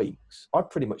 2 weeks, I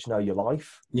pretty much know your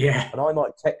life. Yeah. And I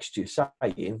might text you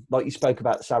saying, like you spoke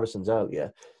about the Saracens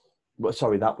earlier. Well,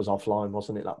 sorry, that was offline,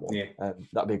 wasn't it, that one? Yeah.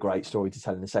 That'd be a great story to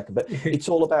tell in a second. But it's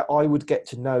all about, I would get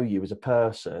to know you as a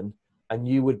person and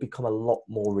you would become a lot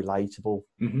more relatable.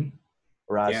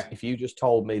 Whereas if you just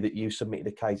told me that you submitted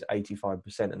a case at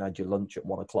 85% and had your lunch at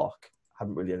 1 o'clock, I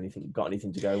haven't really got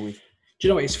anything to go with. Do you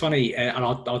know what? It's funny, and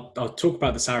I'll talk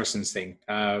about the Saracens thing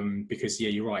because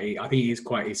you're right. I think it's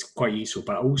quite useful,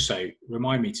 but also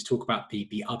remind me to talk about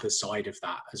the other side of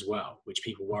that as well, which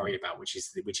people worry about, which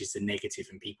is the negative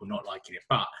and people not liking it.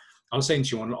 But I was saying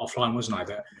to you offline, wasn't I,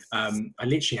 that I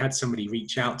literally had somebody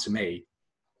reach out to me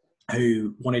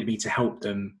who wanted me to help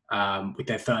them with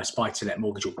their first buy-to-let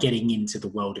mortgage or getting into the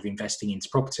world of investing into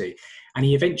property. And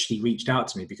he eventually reached out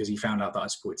to me because he found out that I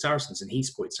supported Saracens and he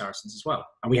supported Saracens as well.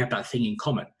 And we had that thing in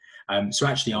common. So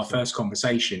actually our first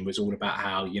conversation was all about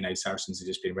how, Saracens have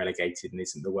just been relegated and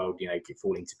isn't the world,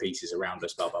 falling to pieces around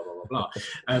us, blah, blah, blah, blah,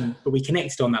 blah. But we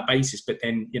connected on that basis. But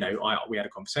then, we had a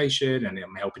conversation and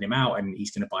I'm helping him out and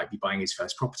he's going to be buying his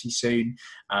first property soon.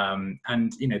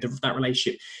 That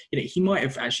relationship, he might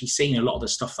have actually seen a lot of the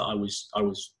stuff that I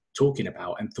was talking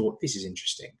about and thought, this is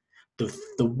interesting.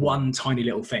 The one tiny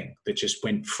little thing that just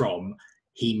went from,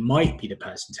 he might be the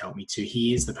person to help me to,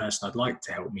 he is the person I'd like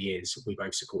to help me, is we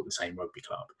both support the same rugby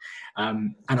club.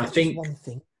 And I think, one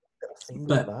thing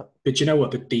but you know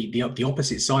what, the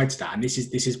opposite side to that, and this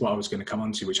is what I was going to come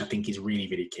on to, which I think is really,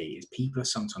 really key, is people are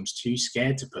sometimes too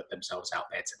scared to put themselves out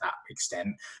there to that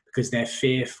extent because they're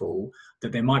fearful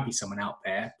that there might be someone out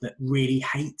there that really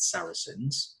hates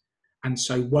Saracens and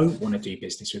so won't want to do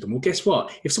business with them. Well, guess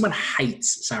what? If someone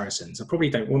hates Saracens, I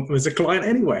probably don't want them as a client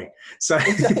anyway. So,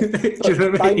 do you know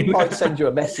what I mean? They might send you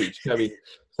a message going,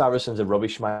 Saracens are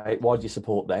rubbish, mate. Why do you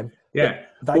support them? Yeah.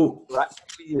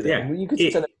 You could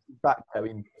send it back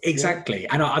going. Exactly.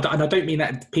 Yeah. And I don't mean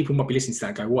that people might be listening to that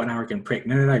and go, what an arrogant prick.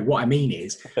 No. What I mean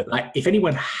is, like, if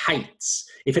anyone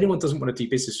doesn't want to do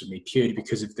business with me purely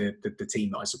because of the team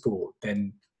that I support,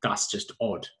 then that's just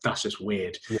odd. That's just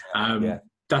weird. Yeah.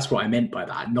 That's what I meant by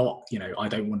that. Not, I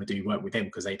don't want to do work with them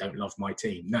because they don't love my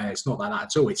team. No, it's not like that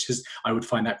at all. It's just, I would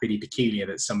find that really peculiar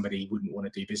that somebody wouldn't want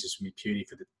to do business with me purely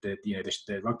for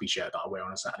the rugby shirt that I wear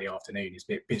on a Saturday afternoon. Is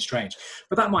a bit strange,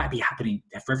 but that might be happening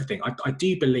for everything. I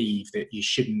do believe that you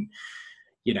shouldn't,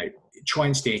 try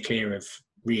and steer clear of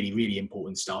really, really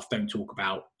important stuff. Don't talk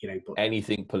about,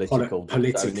 anything political,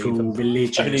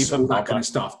 religious, all that kind of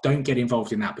stuff. Don't get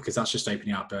involved in that because that's just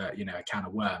opening up a can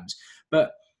of worms.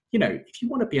 But if you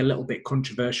want to be a little bit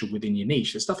controversial within your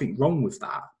niche, there's nothing wrong with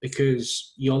that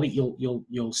because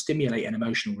you'll stimulate an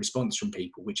emotional response from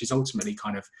people, which is ultimately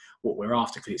kind of what we're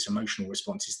after, because it's emotional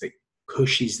responses that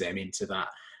pushes them into that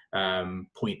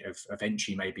point of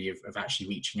entry, maybe of actually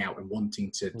reaching out and wanting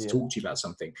to talk to you about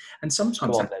something. And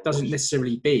sometimes that doesn't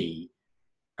necessarily be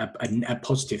a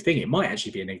positive thing. It might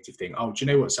actually be a negative thing. Oh, do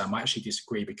you know what, Sam? I actually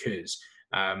disagree because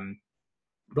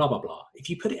blah, blah, blah. If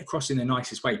you put it across in the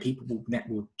nicest way, people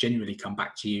will genuinely come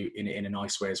back to you in a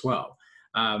nice way as well.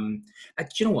 And do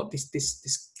you know what?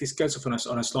 This goes off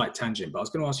on a slight tangent, but I was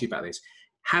going to ask you about this.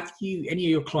 Have you, any of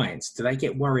your clients, do they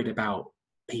get worried about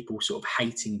people sort of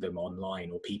hating them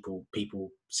online, or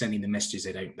people sending them messages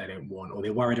they don't want, or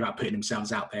they're worried about putting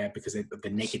themselves out there because of the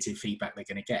negative feedback they're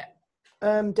going to get?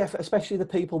 Definitely, especially the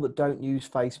people that don't use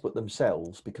Facebook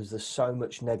themselves, because there's so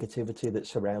much negativity that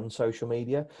surrounds social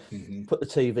media. Mm-hmm. Put the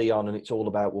TV on and it's all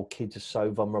about, well, kids are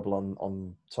so vulnerable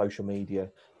on social media.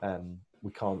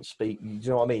 We can't speak.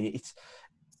 You know what I mean?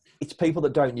 It's people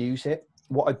that don't use it.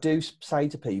 What I do say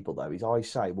to people though is I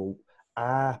say,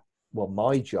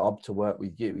 my job to work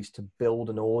with you is to build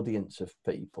an audience of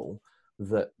people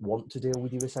that want to deal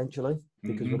with you, essentially,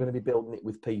 because we're going to be building it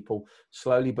with people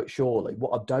slowly but surely.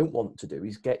 What I don't want to do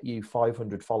is get you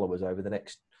 500 followers over the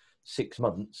next 6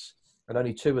 months and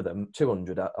only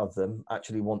 200 of them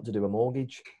actually want to do a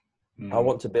mortgage. I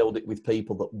want to build it with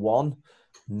people that, one,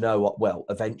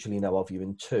 eventually know of you,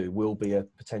 and two, will be a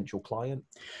potential client.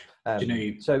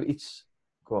 So it's,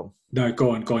 go on. No,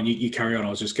 go on. You carry on. I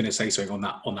was just going to say something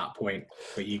on that point,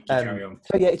 but you carry on.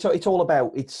 So yeah, it's all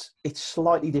about, it's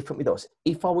slightly different with us.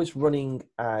 If I was running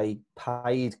a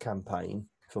paid campaign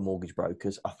for mortgage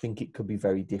brokers, I think it could be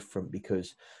very different,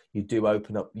 because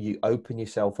you open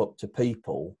yourself up to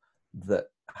people that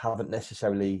haven't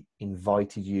necessarily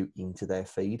invited you into their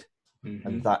feed.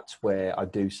 And that's where I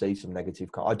do see some negative.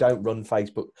 I don't run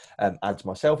Facebook ads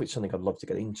myself. It's something I'd love to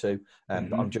get into.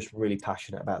 But I'm just really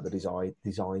passionate about the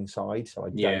design side, so I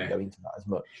don't go into that as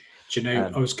much. Do you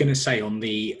know, I was going to say on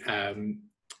the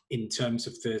in terms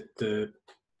of the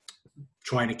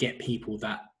trying to get people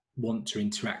that want to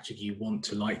interact with you, want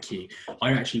to like you.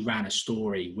 I actually ran a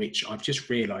story which I've just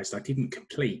realised I didn't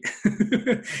complete.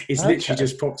 It's literally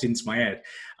just popped into my head.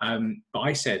 But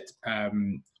I said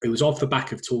it was off the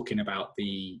back of talking about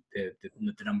the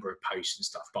number of posts and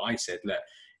stuff. But I said, look,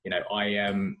 you know,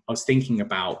 I was thinking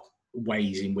about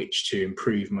ways in which to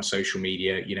improve my social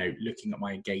media, you know, looking at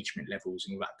my engagement levels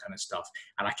and all that kind of stuff.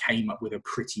 And I came up with a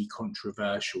pretty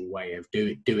controversial way of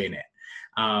doing it.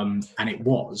 And it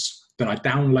was that I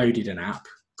downloaded an app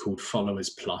called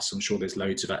Followers Plus. I'm sure there's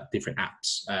loads of different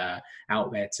apps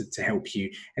out there to help you.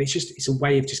 And it's a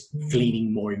way of just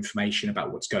gleaning more information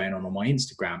about what's going on my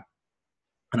Instagram.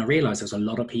 And I realized there's a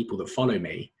lot of people that follow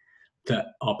me that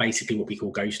are basically what we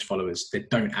call ghost followers, that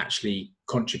don't actually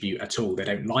contribute at all. They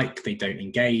don't like, they don't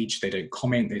engage, they don't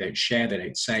comment, they don't share, they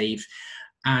don't save.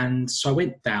 And so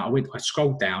I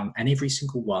scrolled down, and every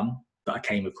single one that I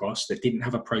came across that didn't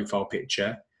have a profile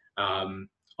picture, I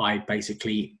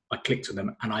clicked on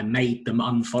them and I made them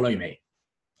unfollow me.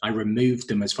 I removed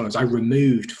them as followers. I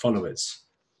removed followers.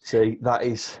 See,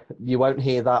 you won't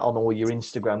hear that on all your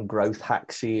Instagram growth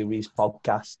hack series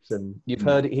podcasts, and you've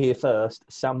heard it here first.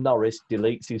 Sam Norris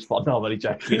deletes his followers. I'm only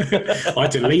joking. I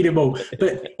delete them all.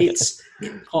 But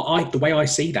the way I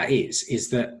see that is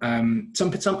that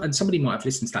somebody might have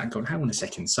listened to that and gone, hang on a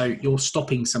second, so you're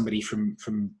stopping somebody from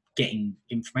getting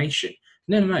information?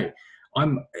 No.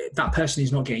 That person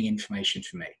is not getting information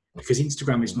from me, because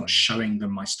Instagram is not showing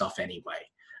them my stuff anyway.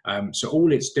 So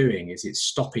all it's doing is it's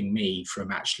stopping me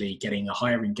from actually getting a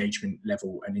higher engagement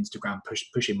level, and Instagram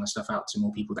pushing my stuff out to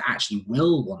more people that actually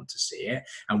will want to see it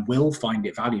and will find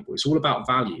it valuable. It's all about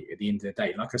value at the end of the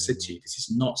day. Like I said to you, this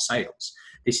is not sales.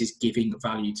 This is giving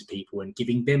value to people and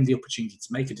giving them the opportunity to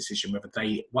make a decision whether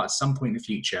they, at some point in the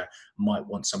future, might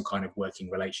want some kind of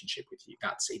working relationship with you.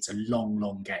 It's a long,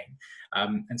 long game.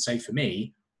 And so for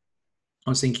me, I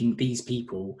was thinking, these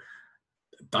people,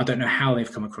 I don't know how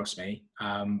they've come across me,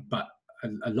 but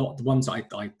a lot of the ones I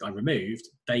removed,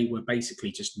 they were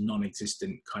basically just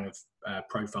non-existent kind of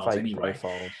profiles. Fake anyway.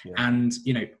 Profiles, yeah. And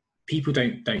you know, people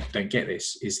don't get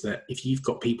this, is that if you've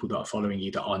got people that are following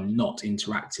you that are not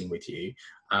interacting with you,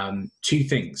 two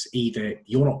things: either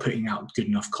you're not putting out good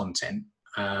enough content,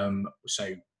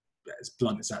 so as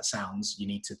blunt as that sounds, you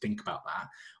need to think about that.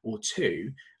 Or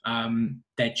two,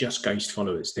 they're just ghost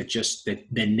followers.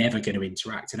 They're never going to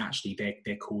interact, and actually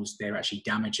they're actually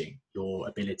damaging your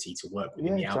ability to work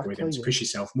within the algorithm to push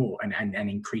yourself more and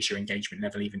increase your engagement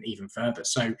level even further.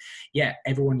 So yeah,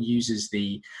 everyone uses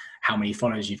the how many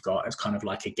followers you've got as kind of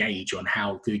like a gauge on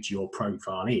how good your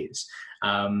profile is.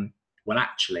 Well,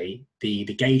 actually, the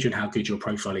gauge on how good your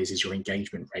profile is your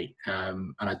engagement rate.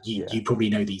 You probably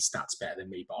know these stats better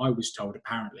than me, but I was told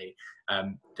apparently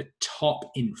the top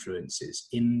influencers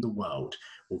in the world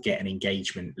will get an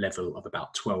engagement level of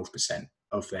about 12%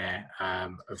 of their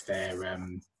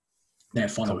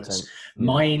followers.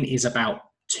 Mine is about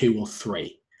 2 or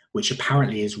 3, which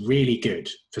apparently is really good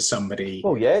for somebody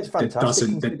it's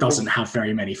fantastic. that doesn't have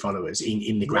very many followers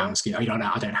in the grand scheme. I don't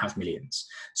have millions.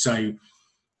 So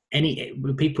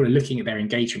when people are looking at their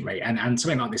engagement rate, and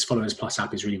something like this Followers Plus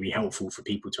app is really, really helpful for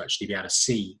people to actually be able to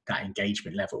see that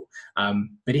engagement level.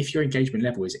 But if your engagement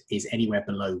level is anywhere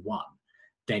below 1,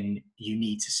 then you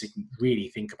need to really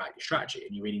think about your strategy,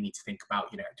 and you really need to think about,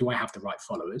 you know, do I have the right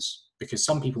followers? Because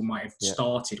some people might have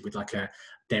started with like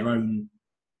their own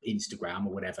Instagram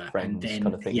or whatever, friends, and then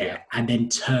kind of thing, and then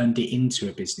turned it into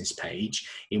a business page,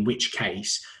 in which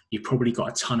case you've probably got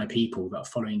a ton of people that are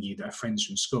following you that are friends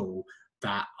from school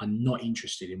that are not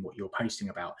interested in what you're posting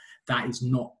about. That is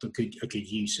not a good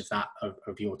use of that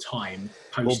of your time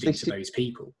posting to those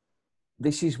people.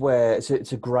 This is where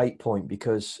it's a great point,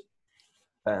 because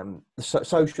the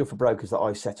social for brokers that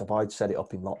I set up, I'd set it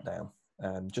up in lockdown,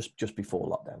 just before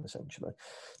lockdown essentially.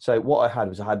 So what I had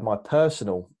was I had my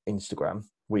personal Instagram,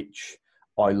 which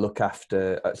I look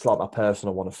after, it's like my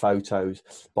personal one of photos,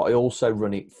 but I also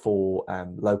run it for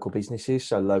local businesses,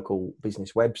 so local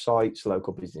business websites,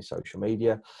 local business social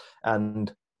media.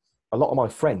 And a lot of my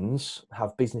friends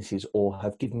have businesses or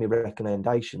have given me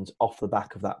recommendations off the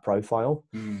back of that profile.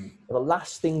 The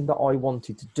last thing that I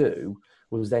wanted to do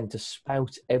was then to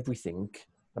spout everything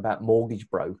about mortgage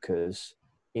brokers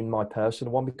in my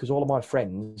personal one, because all of my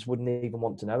friends wouldn't even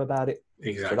want to know about it.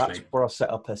 Exactly. So that's where I set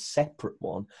up a separate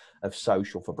one of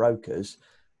social for brokers.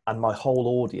 And my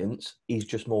whole audience is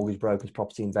just mortgage brokers,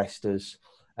 property investors.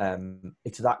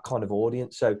 It's that kind of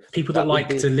audience. So people that like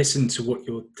to listen to what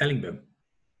you're telling them.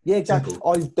 Yeah, exactly.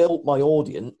 Simple. I've built my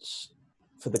audience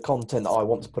for the content that I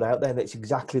want to put out there. And it's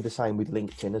exactly the same with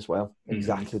LinkedIn as well.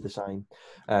 Exactly the same.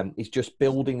 It's just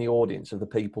building the audience of the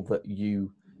people that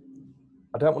you,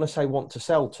 I don't want to say want to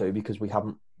sell to, because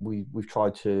we've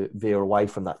tried to veer away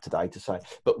from that today to say,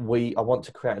 but I want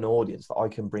to create an audience that I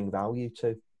can bring value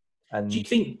to. And do you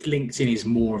think LinkedIn is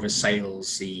more of a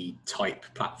salesy type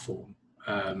platform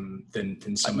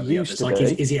than some of the others? Like,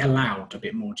 is it allowed a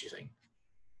bit more, do you think?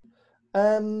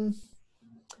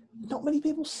 Not many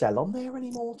people sell on there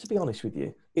anymore, to be honest with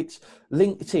you.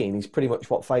 LinkedIn is pretty much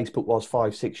what Facebook was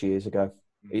 5-6 years ago.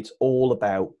 It's all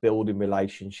about building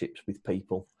relationships with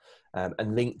people. And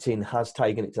LinkedIn has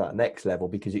taken it to that next level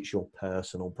because it's your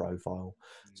personal profile.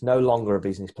 It's no longer a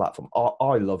business platform.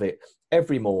 I love it.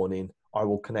 Every morning I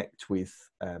will connect with,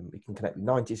 you can connect with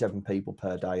 97 people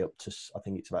per day, up to, I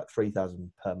think it's about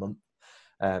 3,000 per month.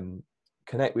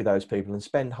 Connect with those people and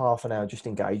spend half an hour just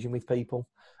engaging with people.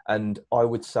 And I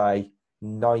would say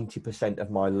 90%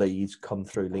 of my leads come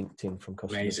through LinkedIn from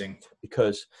customers. Amazing.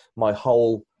 Because my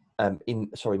whole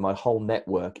my whole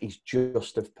network is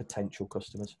just of potential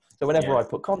customers. So whenever I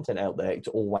put content out there, it's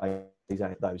always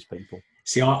out those people.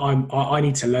 See, I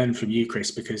need to learn from you,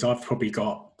 Chris, because I've probably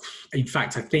got, in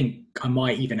fact, I think I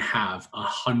might even have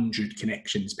 100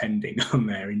 connections pending on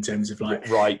there in terms of like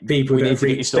people that have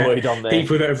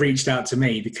reached out to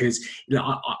me, because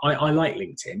I like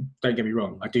LinkedIn. Don't get me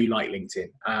wrong, I do like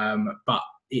LinkedIn, but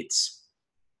it's.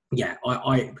 Yeah,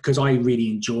 because I really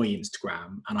enjoy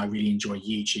Instagram and I really enjoy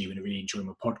YouTube and I really enjoy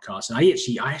my podcast, and I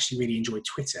actually really enjoy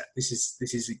Twitter. This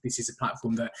is a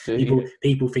platform that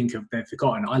people think of, they've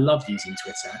forgotten. I love using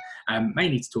Twitter,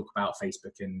 mainly to talk about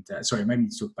Facebook and mainly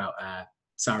to talk about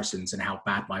Saracens and how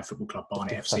bad my football club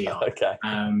Barnet FC are. Okay.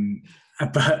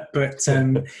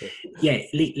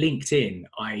 LinkedIn.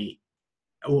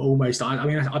 I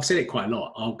mean, I've said it quite a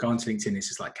lot. I'll go onto LinkedIn. It's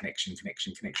just like connection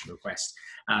request.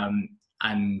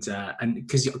 And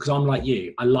because I'm like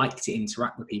you, I like to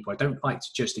interact with people. I don't like to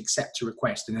just accept a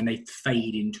request and then they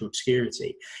fade into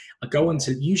obscurity.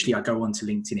 Usually I go onto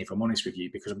LinkedIn, if I'm honest with you,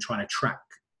 because I'm trying to track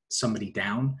somebody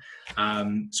down.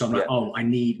 So I'm like, I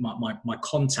need my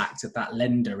contact at that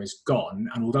lender is gone.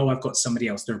 And although I've got somebody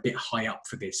else, they're a bit high up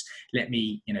for this. Let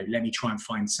me try and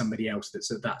find somebody else that's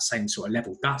at that same sort of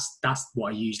level. That's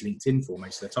what I use LinkedIn for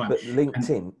most of the time. But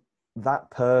LinkedIn,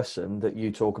 that person that you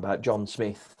talk about, John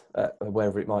Smith,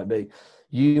 wherever it might be,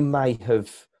 you may have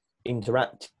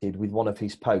interacted with one of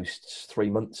his posts 3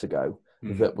 months ago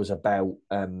that was about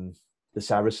the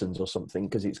Saracens or something,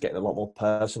 because it's getting a lot more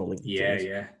personal.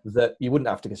 LinkedIn, that you wouldn't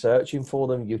have to go searching for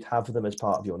them. You'd have them as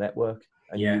part of your network,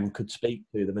 and you could speak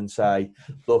to them and say,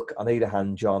 look, I need a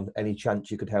hand, John. Any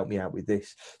chance you could help me out with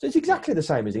this? So it's exactly the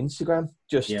same as Instagram.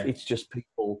 It's just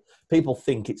people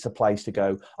think it's a place to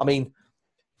go. I mean,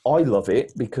 I love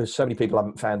it because so many people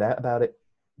haven't found out about it.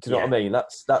 Do you know what I mean?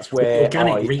 That's where the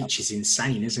organic reach is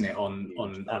insane, isn't it, on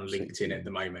LinkedIn at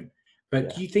the moment?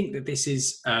 But do you think that this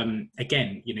is,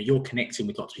 again, you're connecting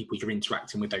with lots of people, you're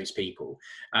interacting with those people.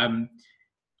 On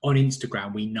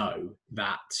Instagram, we know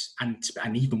that,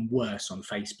 and even worse on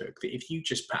Facebook, that if you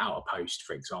just put out a post,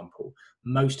 for example,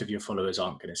 most of your followers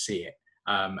aren't going to see it.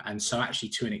 And so actually,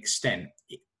 to an extent,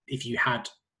 if you had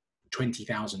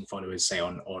 20,000 followers, say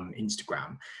on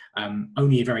Instagram,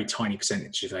 only a very tiny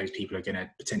percentage of those people are going to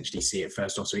potentially see it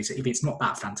first off. So if it's not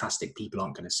that fantastic, people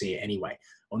aren't going to see it anyway.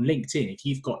 On LinkedIn, if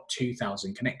you've got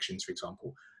 2,000 connections, for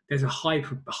example, there's a high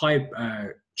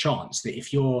chance that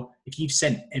if you've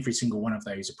sent every single one of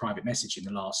those a private message in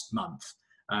the last month,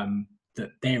 that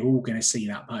they're all going to see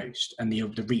that post, and the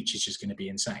reach is just going to be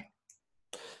insane.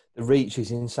 The reach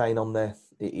is insane on there.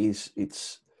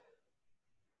 It's.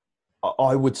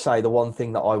 I would say the one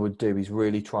thing that I would do is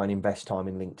really try and invest time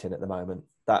in LinkedIn at the moment.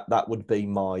 That would be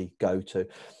my go-to.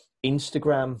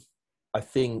 Instagram, I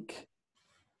think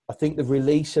the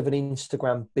release of an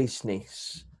Instagram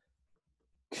business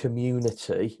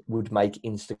community would make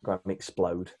Instagram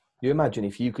explode. You imagine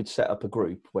if you could set up a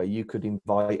group where you could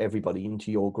invite everybody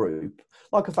into your group,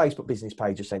 like a Facebook business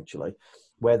page essentially,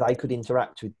 where they could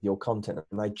interact with your content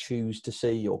and they choose to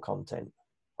see your content,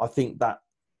 I think that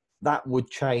would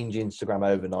change Instagram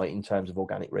overnight in terms of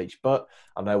organic reach. But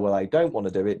I know they don't want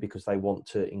to do it because they want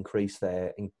to increase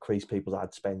people's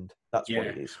ad spend. That's what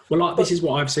it is. Well, this is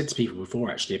what I've said to people before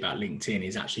actually about LinkedIn,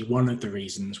 is actually one of the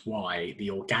reasons why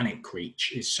the organic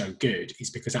reach is so good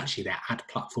is because actually their ad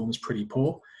platform is pretty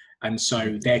poor. And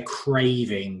so they're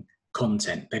craving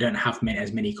content. They don't have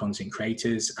as many content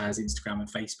creators as Instagram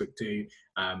and Facebook do.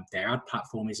 Their ad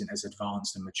platform isn't as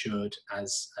advanced and matured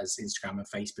as Instagram and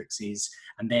Facebook's is,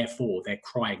 and therefore they're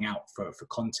crying out for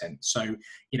content. So,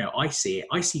 you know, I see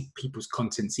people's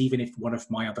contents, even if one of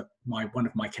my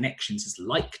connections has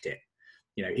liked it.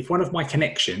 You know, if one of my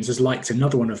connections has liked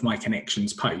another one of my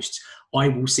connections' posts, I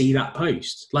will see that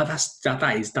post. Like that's nuts.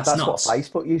 What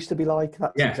Facebook used to be like.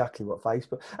 That's exactly what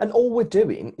Facebook. And all we're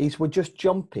doing is we're just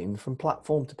jumping from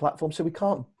platform to platform. So we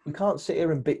can't sit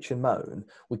here and bitch and moan.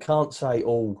 We can't say,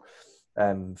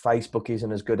 Facebook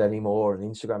isn't as good anymore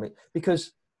and Instagram,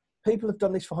 because people have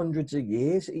done this for hundreds of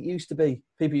years. It used to be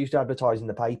people used to advertise in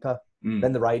the paper.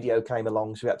 Then the radio came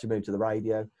along, so we had to move to the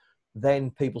radio.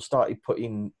 Then people started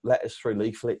putting letters through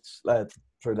leaflets,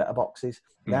 through letterboxes.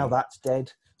 Now that's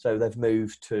dead. So they've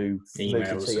moved to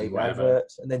TV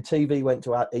adverts, and then TV went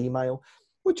to our email.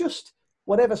 We're just,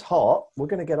 whatever's hot, we're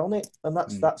going to get on it. And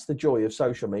that's the joy of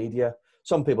social media.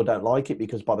 Some people don't like it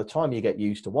because by the time you get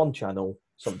used to one channel,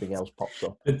 something else pops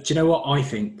up. But do you know what I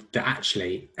think that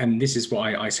actually, and this is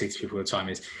what I say to people all the time,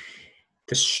 is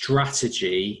the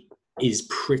strategy is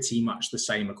pretty much the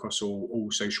same across all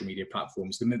social media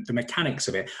platforms. The mechanics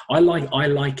of it, I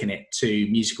liken it to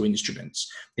musical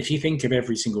instruments. If you think of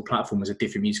every single platform as a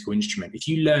different musical instrument, if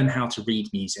you learn how to read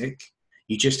music,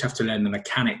 you just have to learn the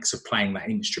mechanics of playing that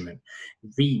instrument.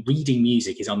 Reading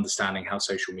music is understanding how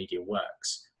social media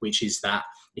works, which is that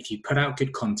if you put out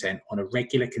good content on a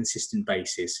regular, consistent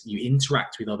basis, you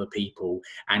interact with other people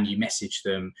and you message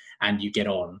them and you get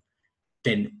on,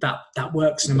 then that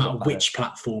works no matter which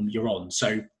platform you're on.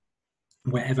 So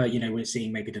wherever, you know, we're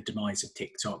seeing maybe the demise of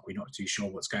TikTok, we're not too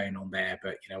sure what's going on there,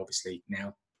 but, you know, obviously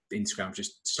now Instagram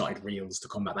just started Reels to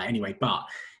combat that anyway. But,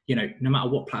 you know, no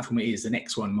matter what platform it is, the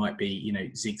next one might be, you know,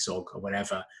 Zigzag or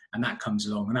whatever, and that comes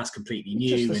along and that's completely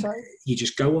new. And you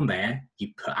just go on there, you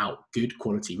put out good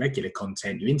quality, regular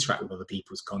content, you interact with other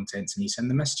people's contents and you send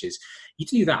them messages. You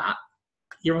do that,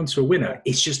 you're onto a winner.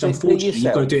 It's just unfortunately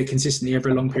you've got to do it consistently over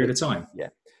a long period of time. Yeah.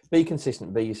 Be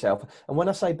consistent, be yourself. And when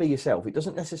I say be yourself, it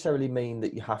doesn't necessarily mean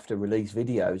that you have to release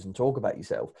videos and talk about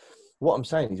yourself. What I'm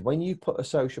saying is when you put a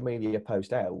social media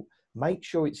post out, make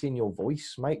sure it's in your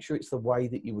voice, make sure it's the way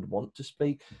that you would want to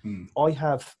speak. I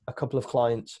have a couple of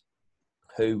clients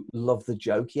who love the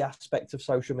jokey aspect of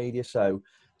social media. So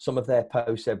some of their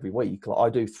posts every week, like I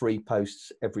do 3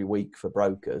 posts every week for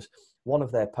brokers. One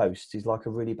of their posts is like a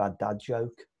really bad dad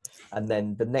joke. And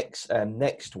then the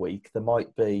next week there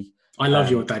might be... I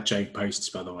love your dad joke posts,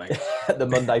 by the way. The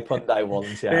Monday Punday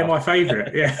ones. Yeah. They're my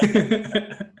favourite, yeah.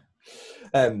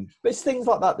 But it's things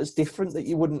like that that's different that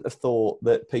you wouldn't have thought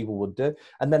that people would do.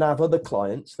 And then I have other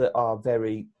clients that are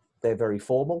very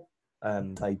formal.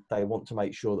 They want to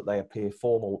make sure that they appear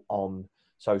formal on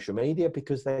social media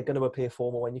because they're going to appear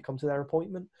formal when you come to their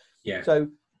appointment. Yeah. So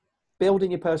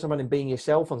building your personal brand and being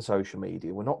yourself on social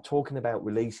media, we're not talking about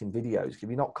releasing videos. If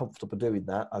you're not comfortable doing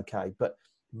that, okay, but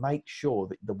make sure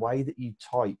that the way that you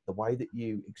type, the way that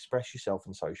you express yourself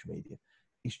on social media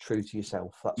is true to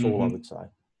yourself. That's all I would say.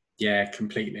 Yeah,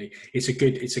 completely. It's a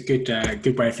good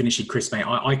way of finishing, Chris, mate.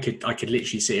 I could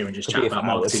literally sit here and just chat about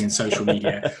marketing and social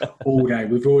media all day.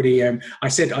 We've already, I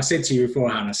said to you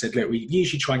beforehand, I said, look, we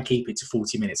usually try and keep it to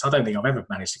 40 minutes. I don't think I've ever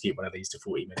managed to keep one of these to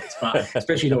 40 minutes, but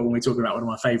especially not when we're talking about one of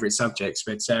my favourite subjects.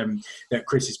 But look,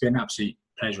 Chris, it's been an absolute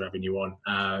pleasure having you on.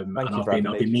 And I've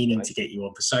been meaning to get you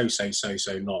on for so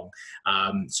long.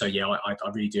 So yeah, I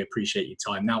really do appreciate your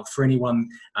time. Now, for anyone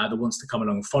that wants to come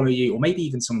along and follow you, or maybe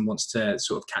even someone wants to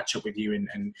sort of catch up with you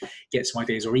and get some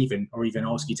ideas, or even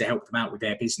ask you to help them out with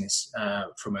their business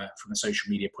from a social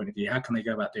media point of view, how can they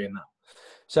go about doing that?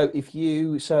 So if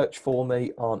you search for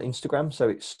me on Instagram, so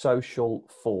it's social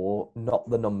for, not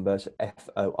the numbers,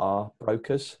 FOR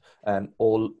brokers,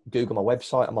 or Google my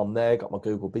website, I'm on there, got my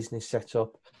Google business set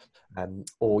up,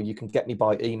 or you can get me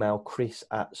by email,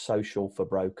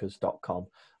 chris@socialforbrokers.com.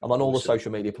 I'm on all the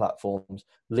social media platforms,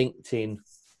 LinkedIn,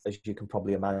 as you can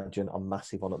probably imagine, I'm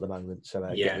massive on at the moment. So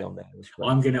get me on there as well.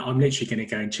 I'm literally gonna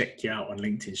go and check you out on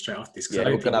LinkedIn straight after this. Yeah,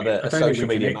 we're gonna have a social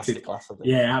media masterclass.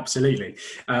 Yeah, absolutely.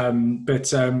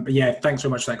 But yeah, thanks very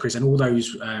much for that, Chris. And all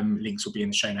those links will be in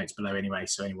the show notes below anyway,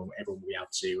 so everyone will be able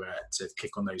to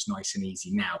click on those nice and easy.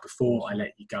 Now, before I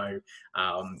let you go,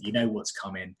 you know what's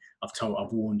coming.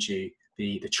 I've warned you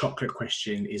The chocolate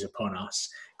question is upon us.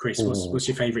 Chris, what's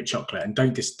your favourite chocolate? And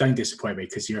don't disappoint me,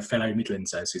 because you're a fellow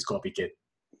Midlandser, so it's got to be good.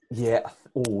 Yeah.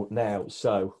 Oh, now,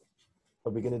 so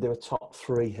are we going to do a top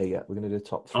three here? We're going to do a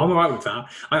top three. I'm all right with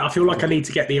that. I feel like I need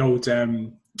to get the old, what's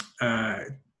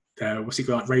it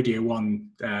called, like Radio 1,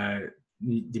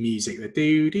 the music, the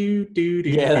do.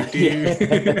 Yeah.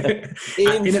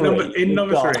 In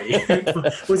number three.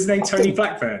 What's his name? Tony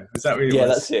Blackburn. Is that what it was? Yeah,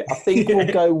 that's it. I think we'll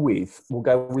go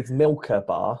with Milka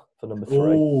Bar for number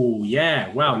three. Oh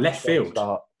yeah! Wow, left field,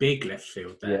 big left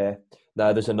field there. Yeah.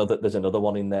 No, there's another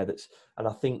one in there and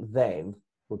I think then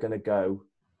we're going to go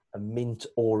a mint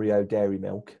Oreo dairy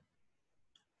milk.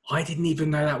 I didn't even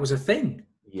know that was a thing.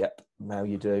 Yep, now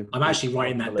you do. I'm actually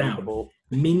writing that down.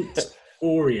 Mint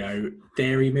Oreo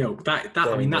dairy milk.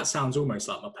 That sounds almost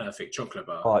like my perfect chocolate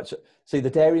bar. All right, so see, the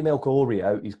dairy milk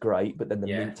Oreo is great, but then the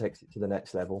mint takes it to the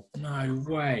next level. No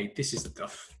way! This is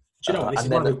stuff. Do you know what? This is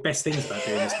one of the best things about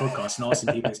doing this podcast and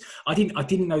asking people this. I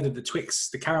didn't know that the Twix,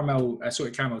 the caramel,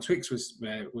 caramel Twix was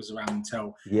around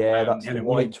until that's Helen the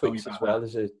white Twix as well.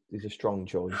 That. Is a strong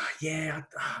choice. Yeah,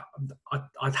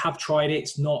 I'd have tried it.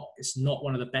 It's not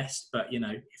one of the best, but you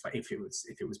know, if it was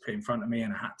put in front of me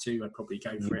and I had to, I'd probably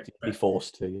go for it. You'd be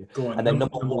forced to. Yeah. Go on, and then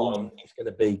number one is going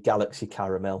to be Galaxy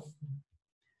Caramel.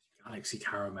 Galaxy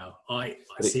Caramel. I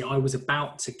see. I was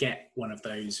about to get one of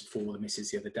those for the missus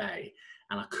the other day,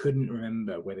 and I couldn't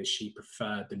remember whether she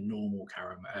preferred the normal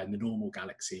caramel, the normal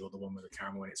Galaxy, or the one with the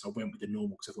caramel in it. So I went with the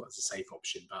normal because I thought it was a safe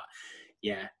option. But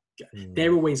yeah,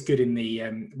 they're always good in the.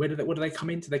 What do they come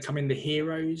in? Do they come in the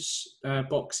Heroes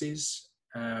boxes?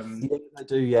 Yeah, they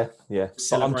do. Yeah.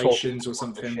 Celebrations or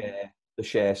something. The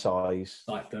share size,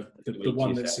 like the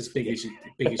one that's as big as your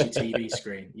TV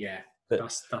screen. Yeah.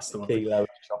 That's the one. Kilo of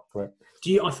chocolate.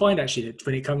 I find actually that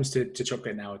when it comes to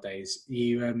chocolate nowadays,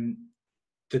 you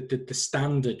the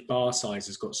standard bar size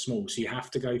has got small, so you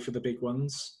have to go for the big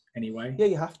ones anyway. Yeah,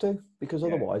 you have to, because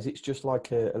otherwise it's just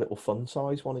like a little fun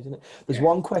size one, isn't it? There's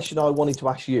one question I wanted to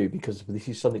ask you, because this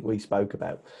is something we spoke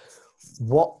about.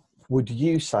 What would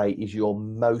you say is your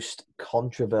most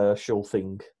controversial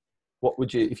thing? What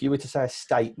would you, if you were to say a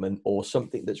statement or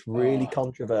something that's really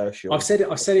controversial? I've said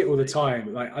it all the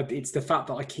time. Like it's the fact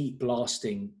that I keep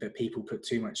blasting that people put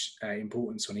too much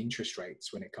importance on interest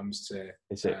rates when it comes to.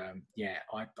 Is it? I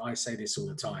say this all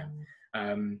the time,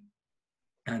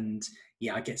 and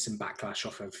yeah, I get some backlash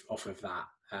off of that.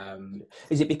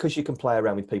 Is it because you can play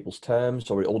around with people's terms,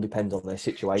 or it all depends on their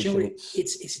situation?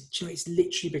 It's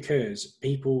literally because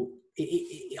people.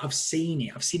 I've seen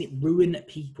it ruin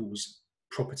people's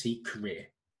property career,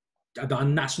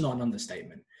 and that's not an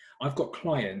understatement. I've got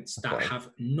clients that have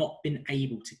not been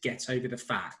able to get over the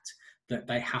fact that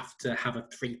they have to have a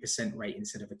 3% rate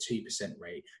instead of a 2%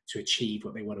 rate to achieve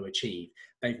what they want to achieve.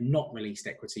 They've not released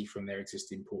equity from their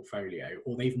existing portfolio,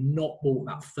 or they've not bought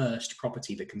that first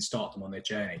property that can start them on their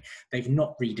journey. They've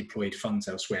not redeployed funds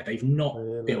elsewhere. They've not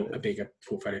built a bigger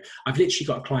portfolio. I've literally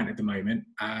got a client at the moment,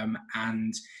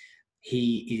 and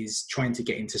he is trying to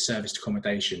get into serviced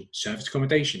accommodation. Serviced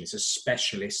accommodation is a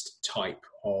specialist type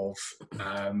of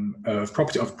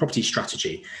property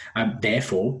strategy.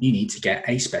 Therefore, you need to get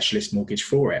a specialist mortgage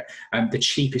for it. The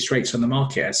cheapest rates on the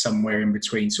market are somewhere in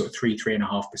between sort of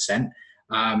 3.5%.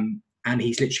 And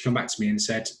he's literally come back to me and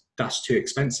said, that's too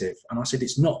expensive. And I said,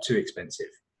 it's not too expensive.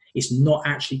 It's not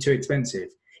actually too expensive.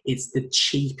 It's the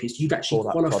cheapest. You've actually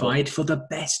qualified for the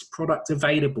best product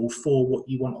available for what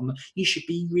you want you should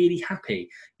be really happy.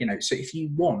 So if you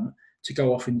want to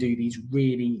go off and do these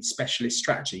really specialist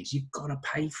strategies, you've got to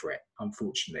pay for it,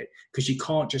 unfortunately, because you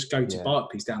can't just go to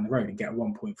Barclays down the road and get a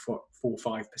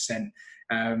 1.45%,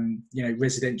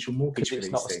 residential mortgage. It's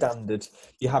not a standard.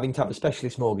 You're having to have a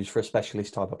specialist mortgage for a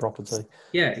specialist type of property.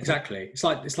 Yeah, exactly. It's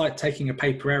like taking a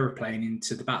paper aeroplane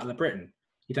into the Battle of Britain.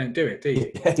 You don't do it, do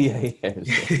you? Yeah.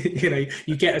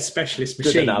 You get a specialist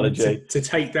machine to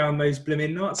take down those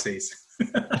blooming Nazis.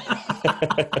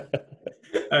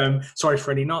 Sorry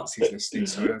for any Nazis listening.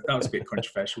 So that was a bit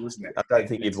controversial, wasn't it? I don't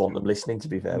think you'd want them listening, to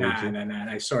be fair.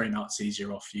 No. Sorry, Nazis,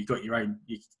 you're off. You've got your own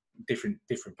different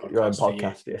podcast. Your own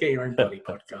podcast. Yeah. Get your own bloody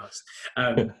podcast.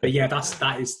 But yeah, that's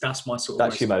my sort of.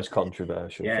 That's your most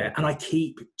controversial. Yeah, and I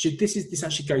keep this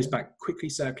actually goes back quickly,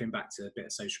 circling back to a bit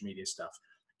of social media stuff.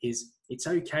 It's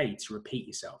okay to repeat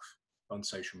yourself on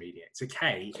social media. It's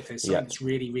okay if there's something that's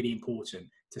really, really important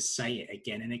to say it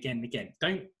again and again and again.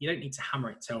 You don't need to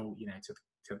hammer it till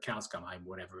the cows come home,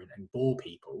 whatever, and bore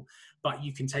people. But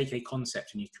you can take a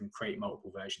concept and you can create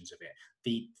multiple versions of it.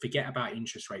 The forget about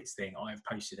interest rates thing I've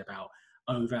posted about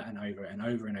over and over and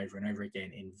over and over and over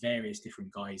again in various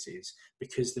different guises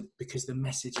because the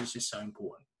message is just so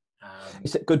important.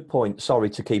 It's a good point. Sorry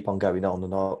to keep on going on,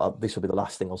 and this will be the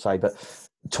last thing I'll say. But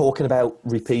talking about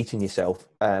repeating yourself,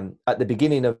 at the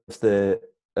beginning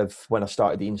of when I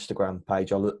started the Instagram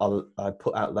page, I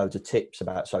put out loads of tips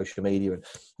about social media, and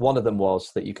one of them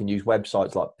was that you can use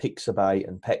websites like Pixabay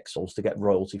and Pexels to get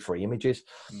royalty-free images.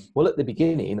 Well, at the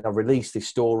beginning, I released this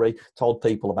story, told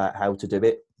people about how to do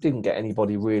it, didn't get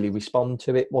anybody really respond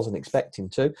to it, wasn't expecting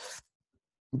to.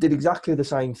 Did exactly the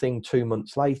same thing 2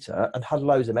 months later and had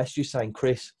loads of messages saying,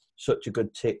 Chris, such a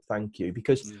good tip, thank you.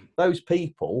 Because those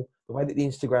people, the way that the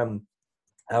Instagram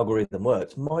algorithm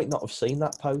works, might not have seen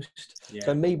that post. Yeah.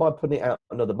 So me, by putting it out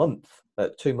another month,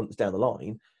 2 months down the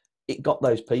line, it got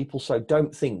those people. So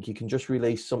don't think you can just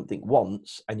release something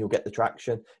once and you'll get the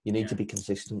traction. You need to be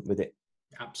consistent with it.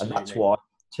 Absolutely. And that's why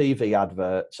TV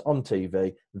adverts on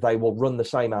TV, they will run the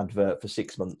same advert for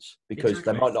 6 months because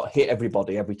they might not hit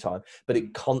everybody every time, but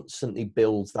it constantly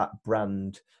builds that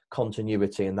brand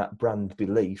continuity and that brand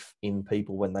belief in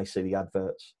people when they see the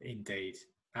adverts. Indeed.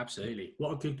 Absolutely.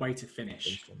 What a good way to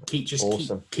finish.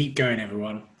 Awesome. Keep going,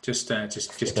 everyone. Just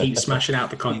keep smashing out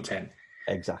the content.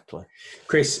 Exactly.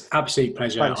 Chris, absolute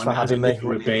pleasure. Thanks for having me.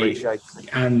 Really appreciate it.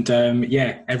 And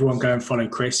everyone go and follow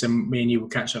Chris, and me and you will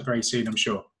catch up very soon, I'm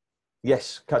sure.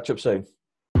 Yes, catch up soon.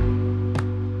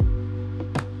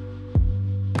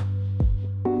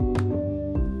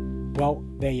 Well,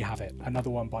 there you have it.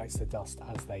 Another one bites the dust,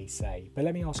 as they say. But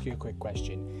let me ask you a quick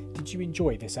question. Did you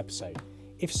enjoy this episode?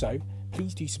 If so,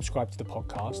 please do subscribe to the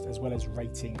podcast as well as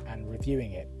rating and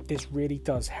reviewing it. This really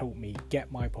does help me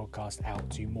get my podcast out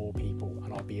to more people,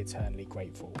 and I'll be eternally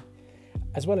grateful.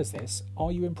 As well as this,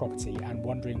 are you in property and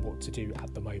wondering what to do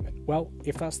at the moment? Well,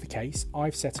 if that's the case,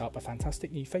 I've set up a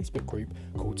fantastic new Facebook group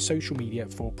called Social Media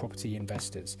for Property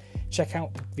Investors. Check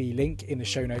out the link in the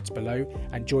show notes below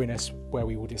and join us where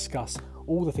we will discuss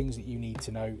all the things that you need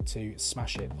to know to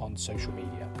smash it on social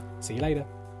media. See you later.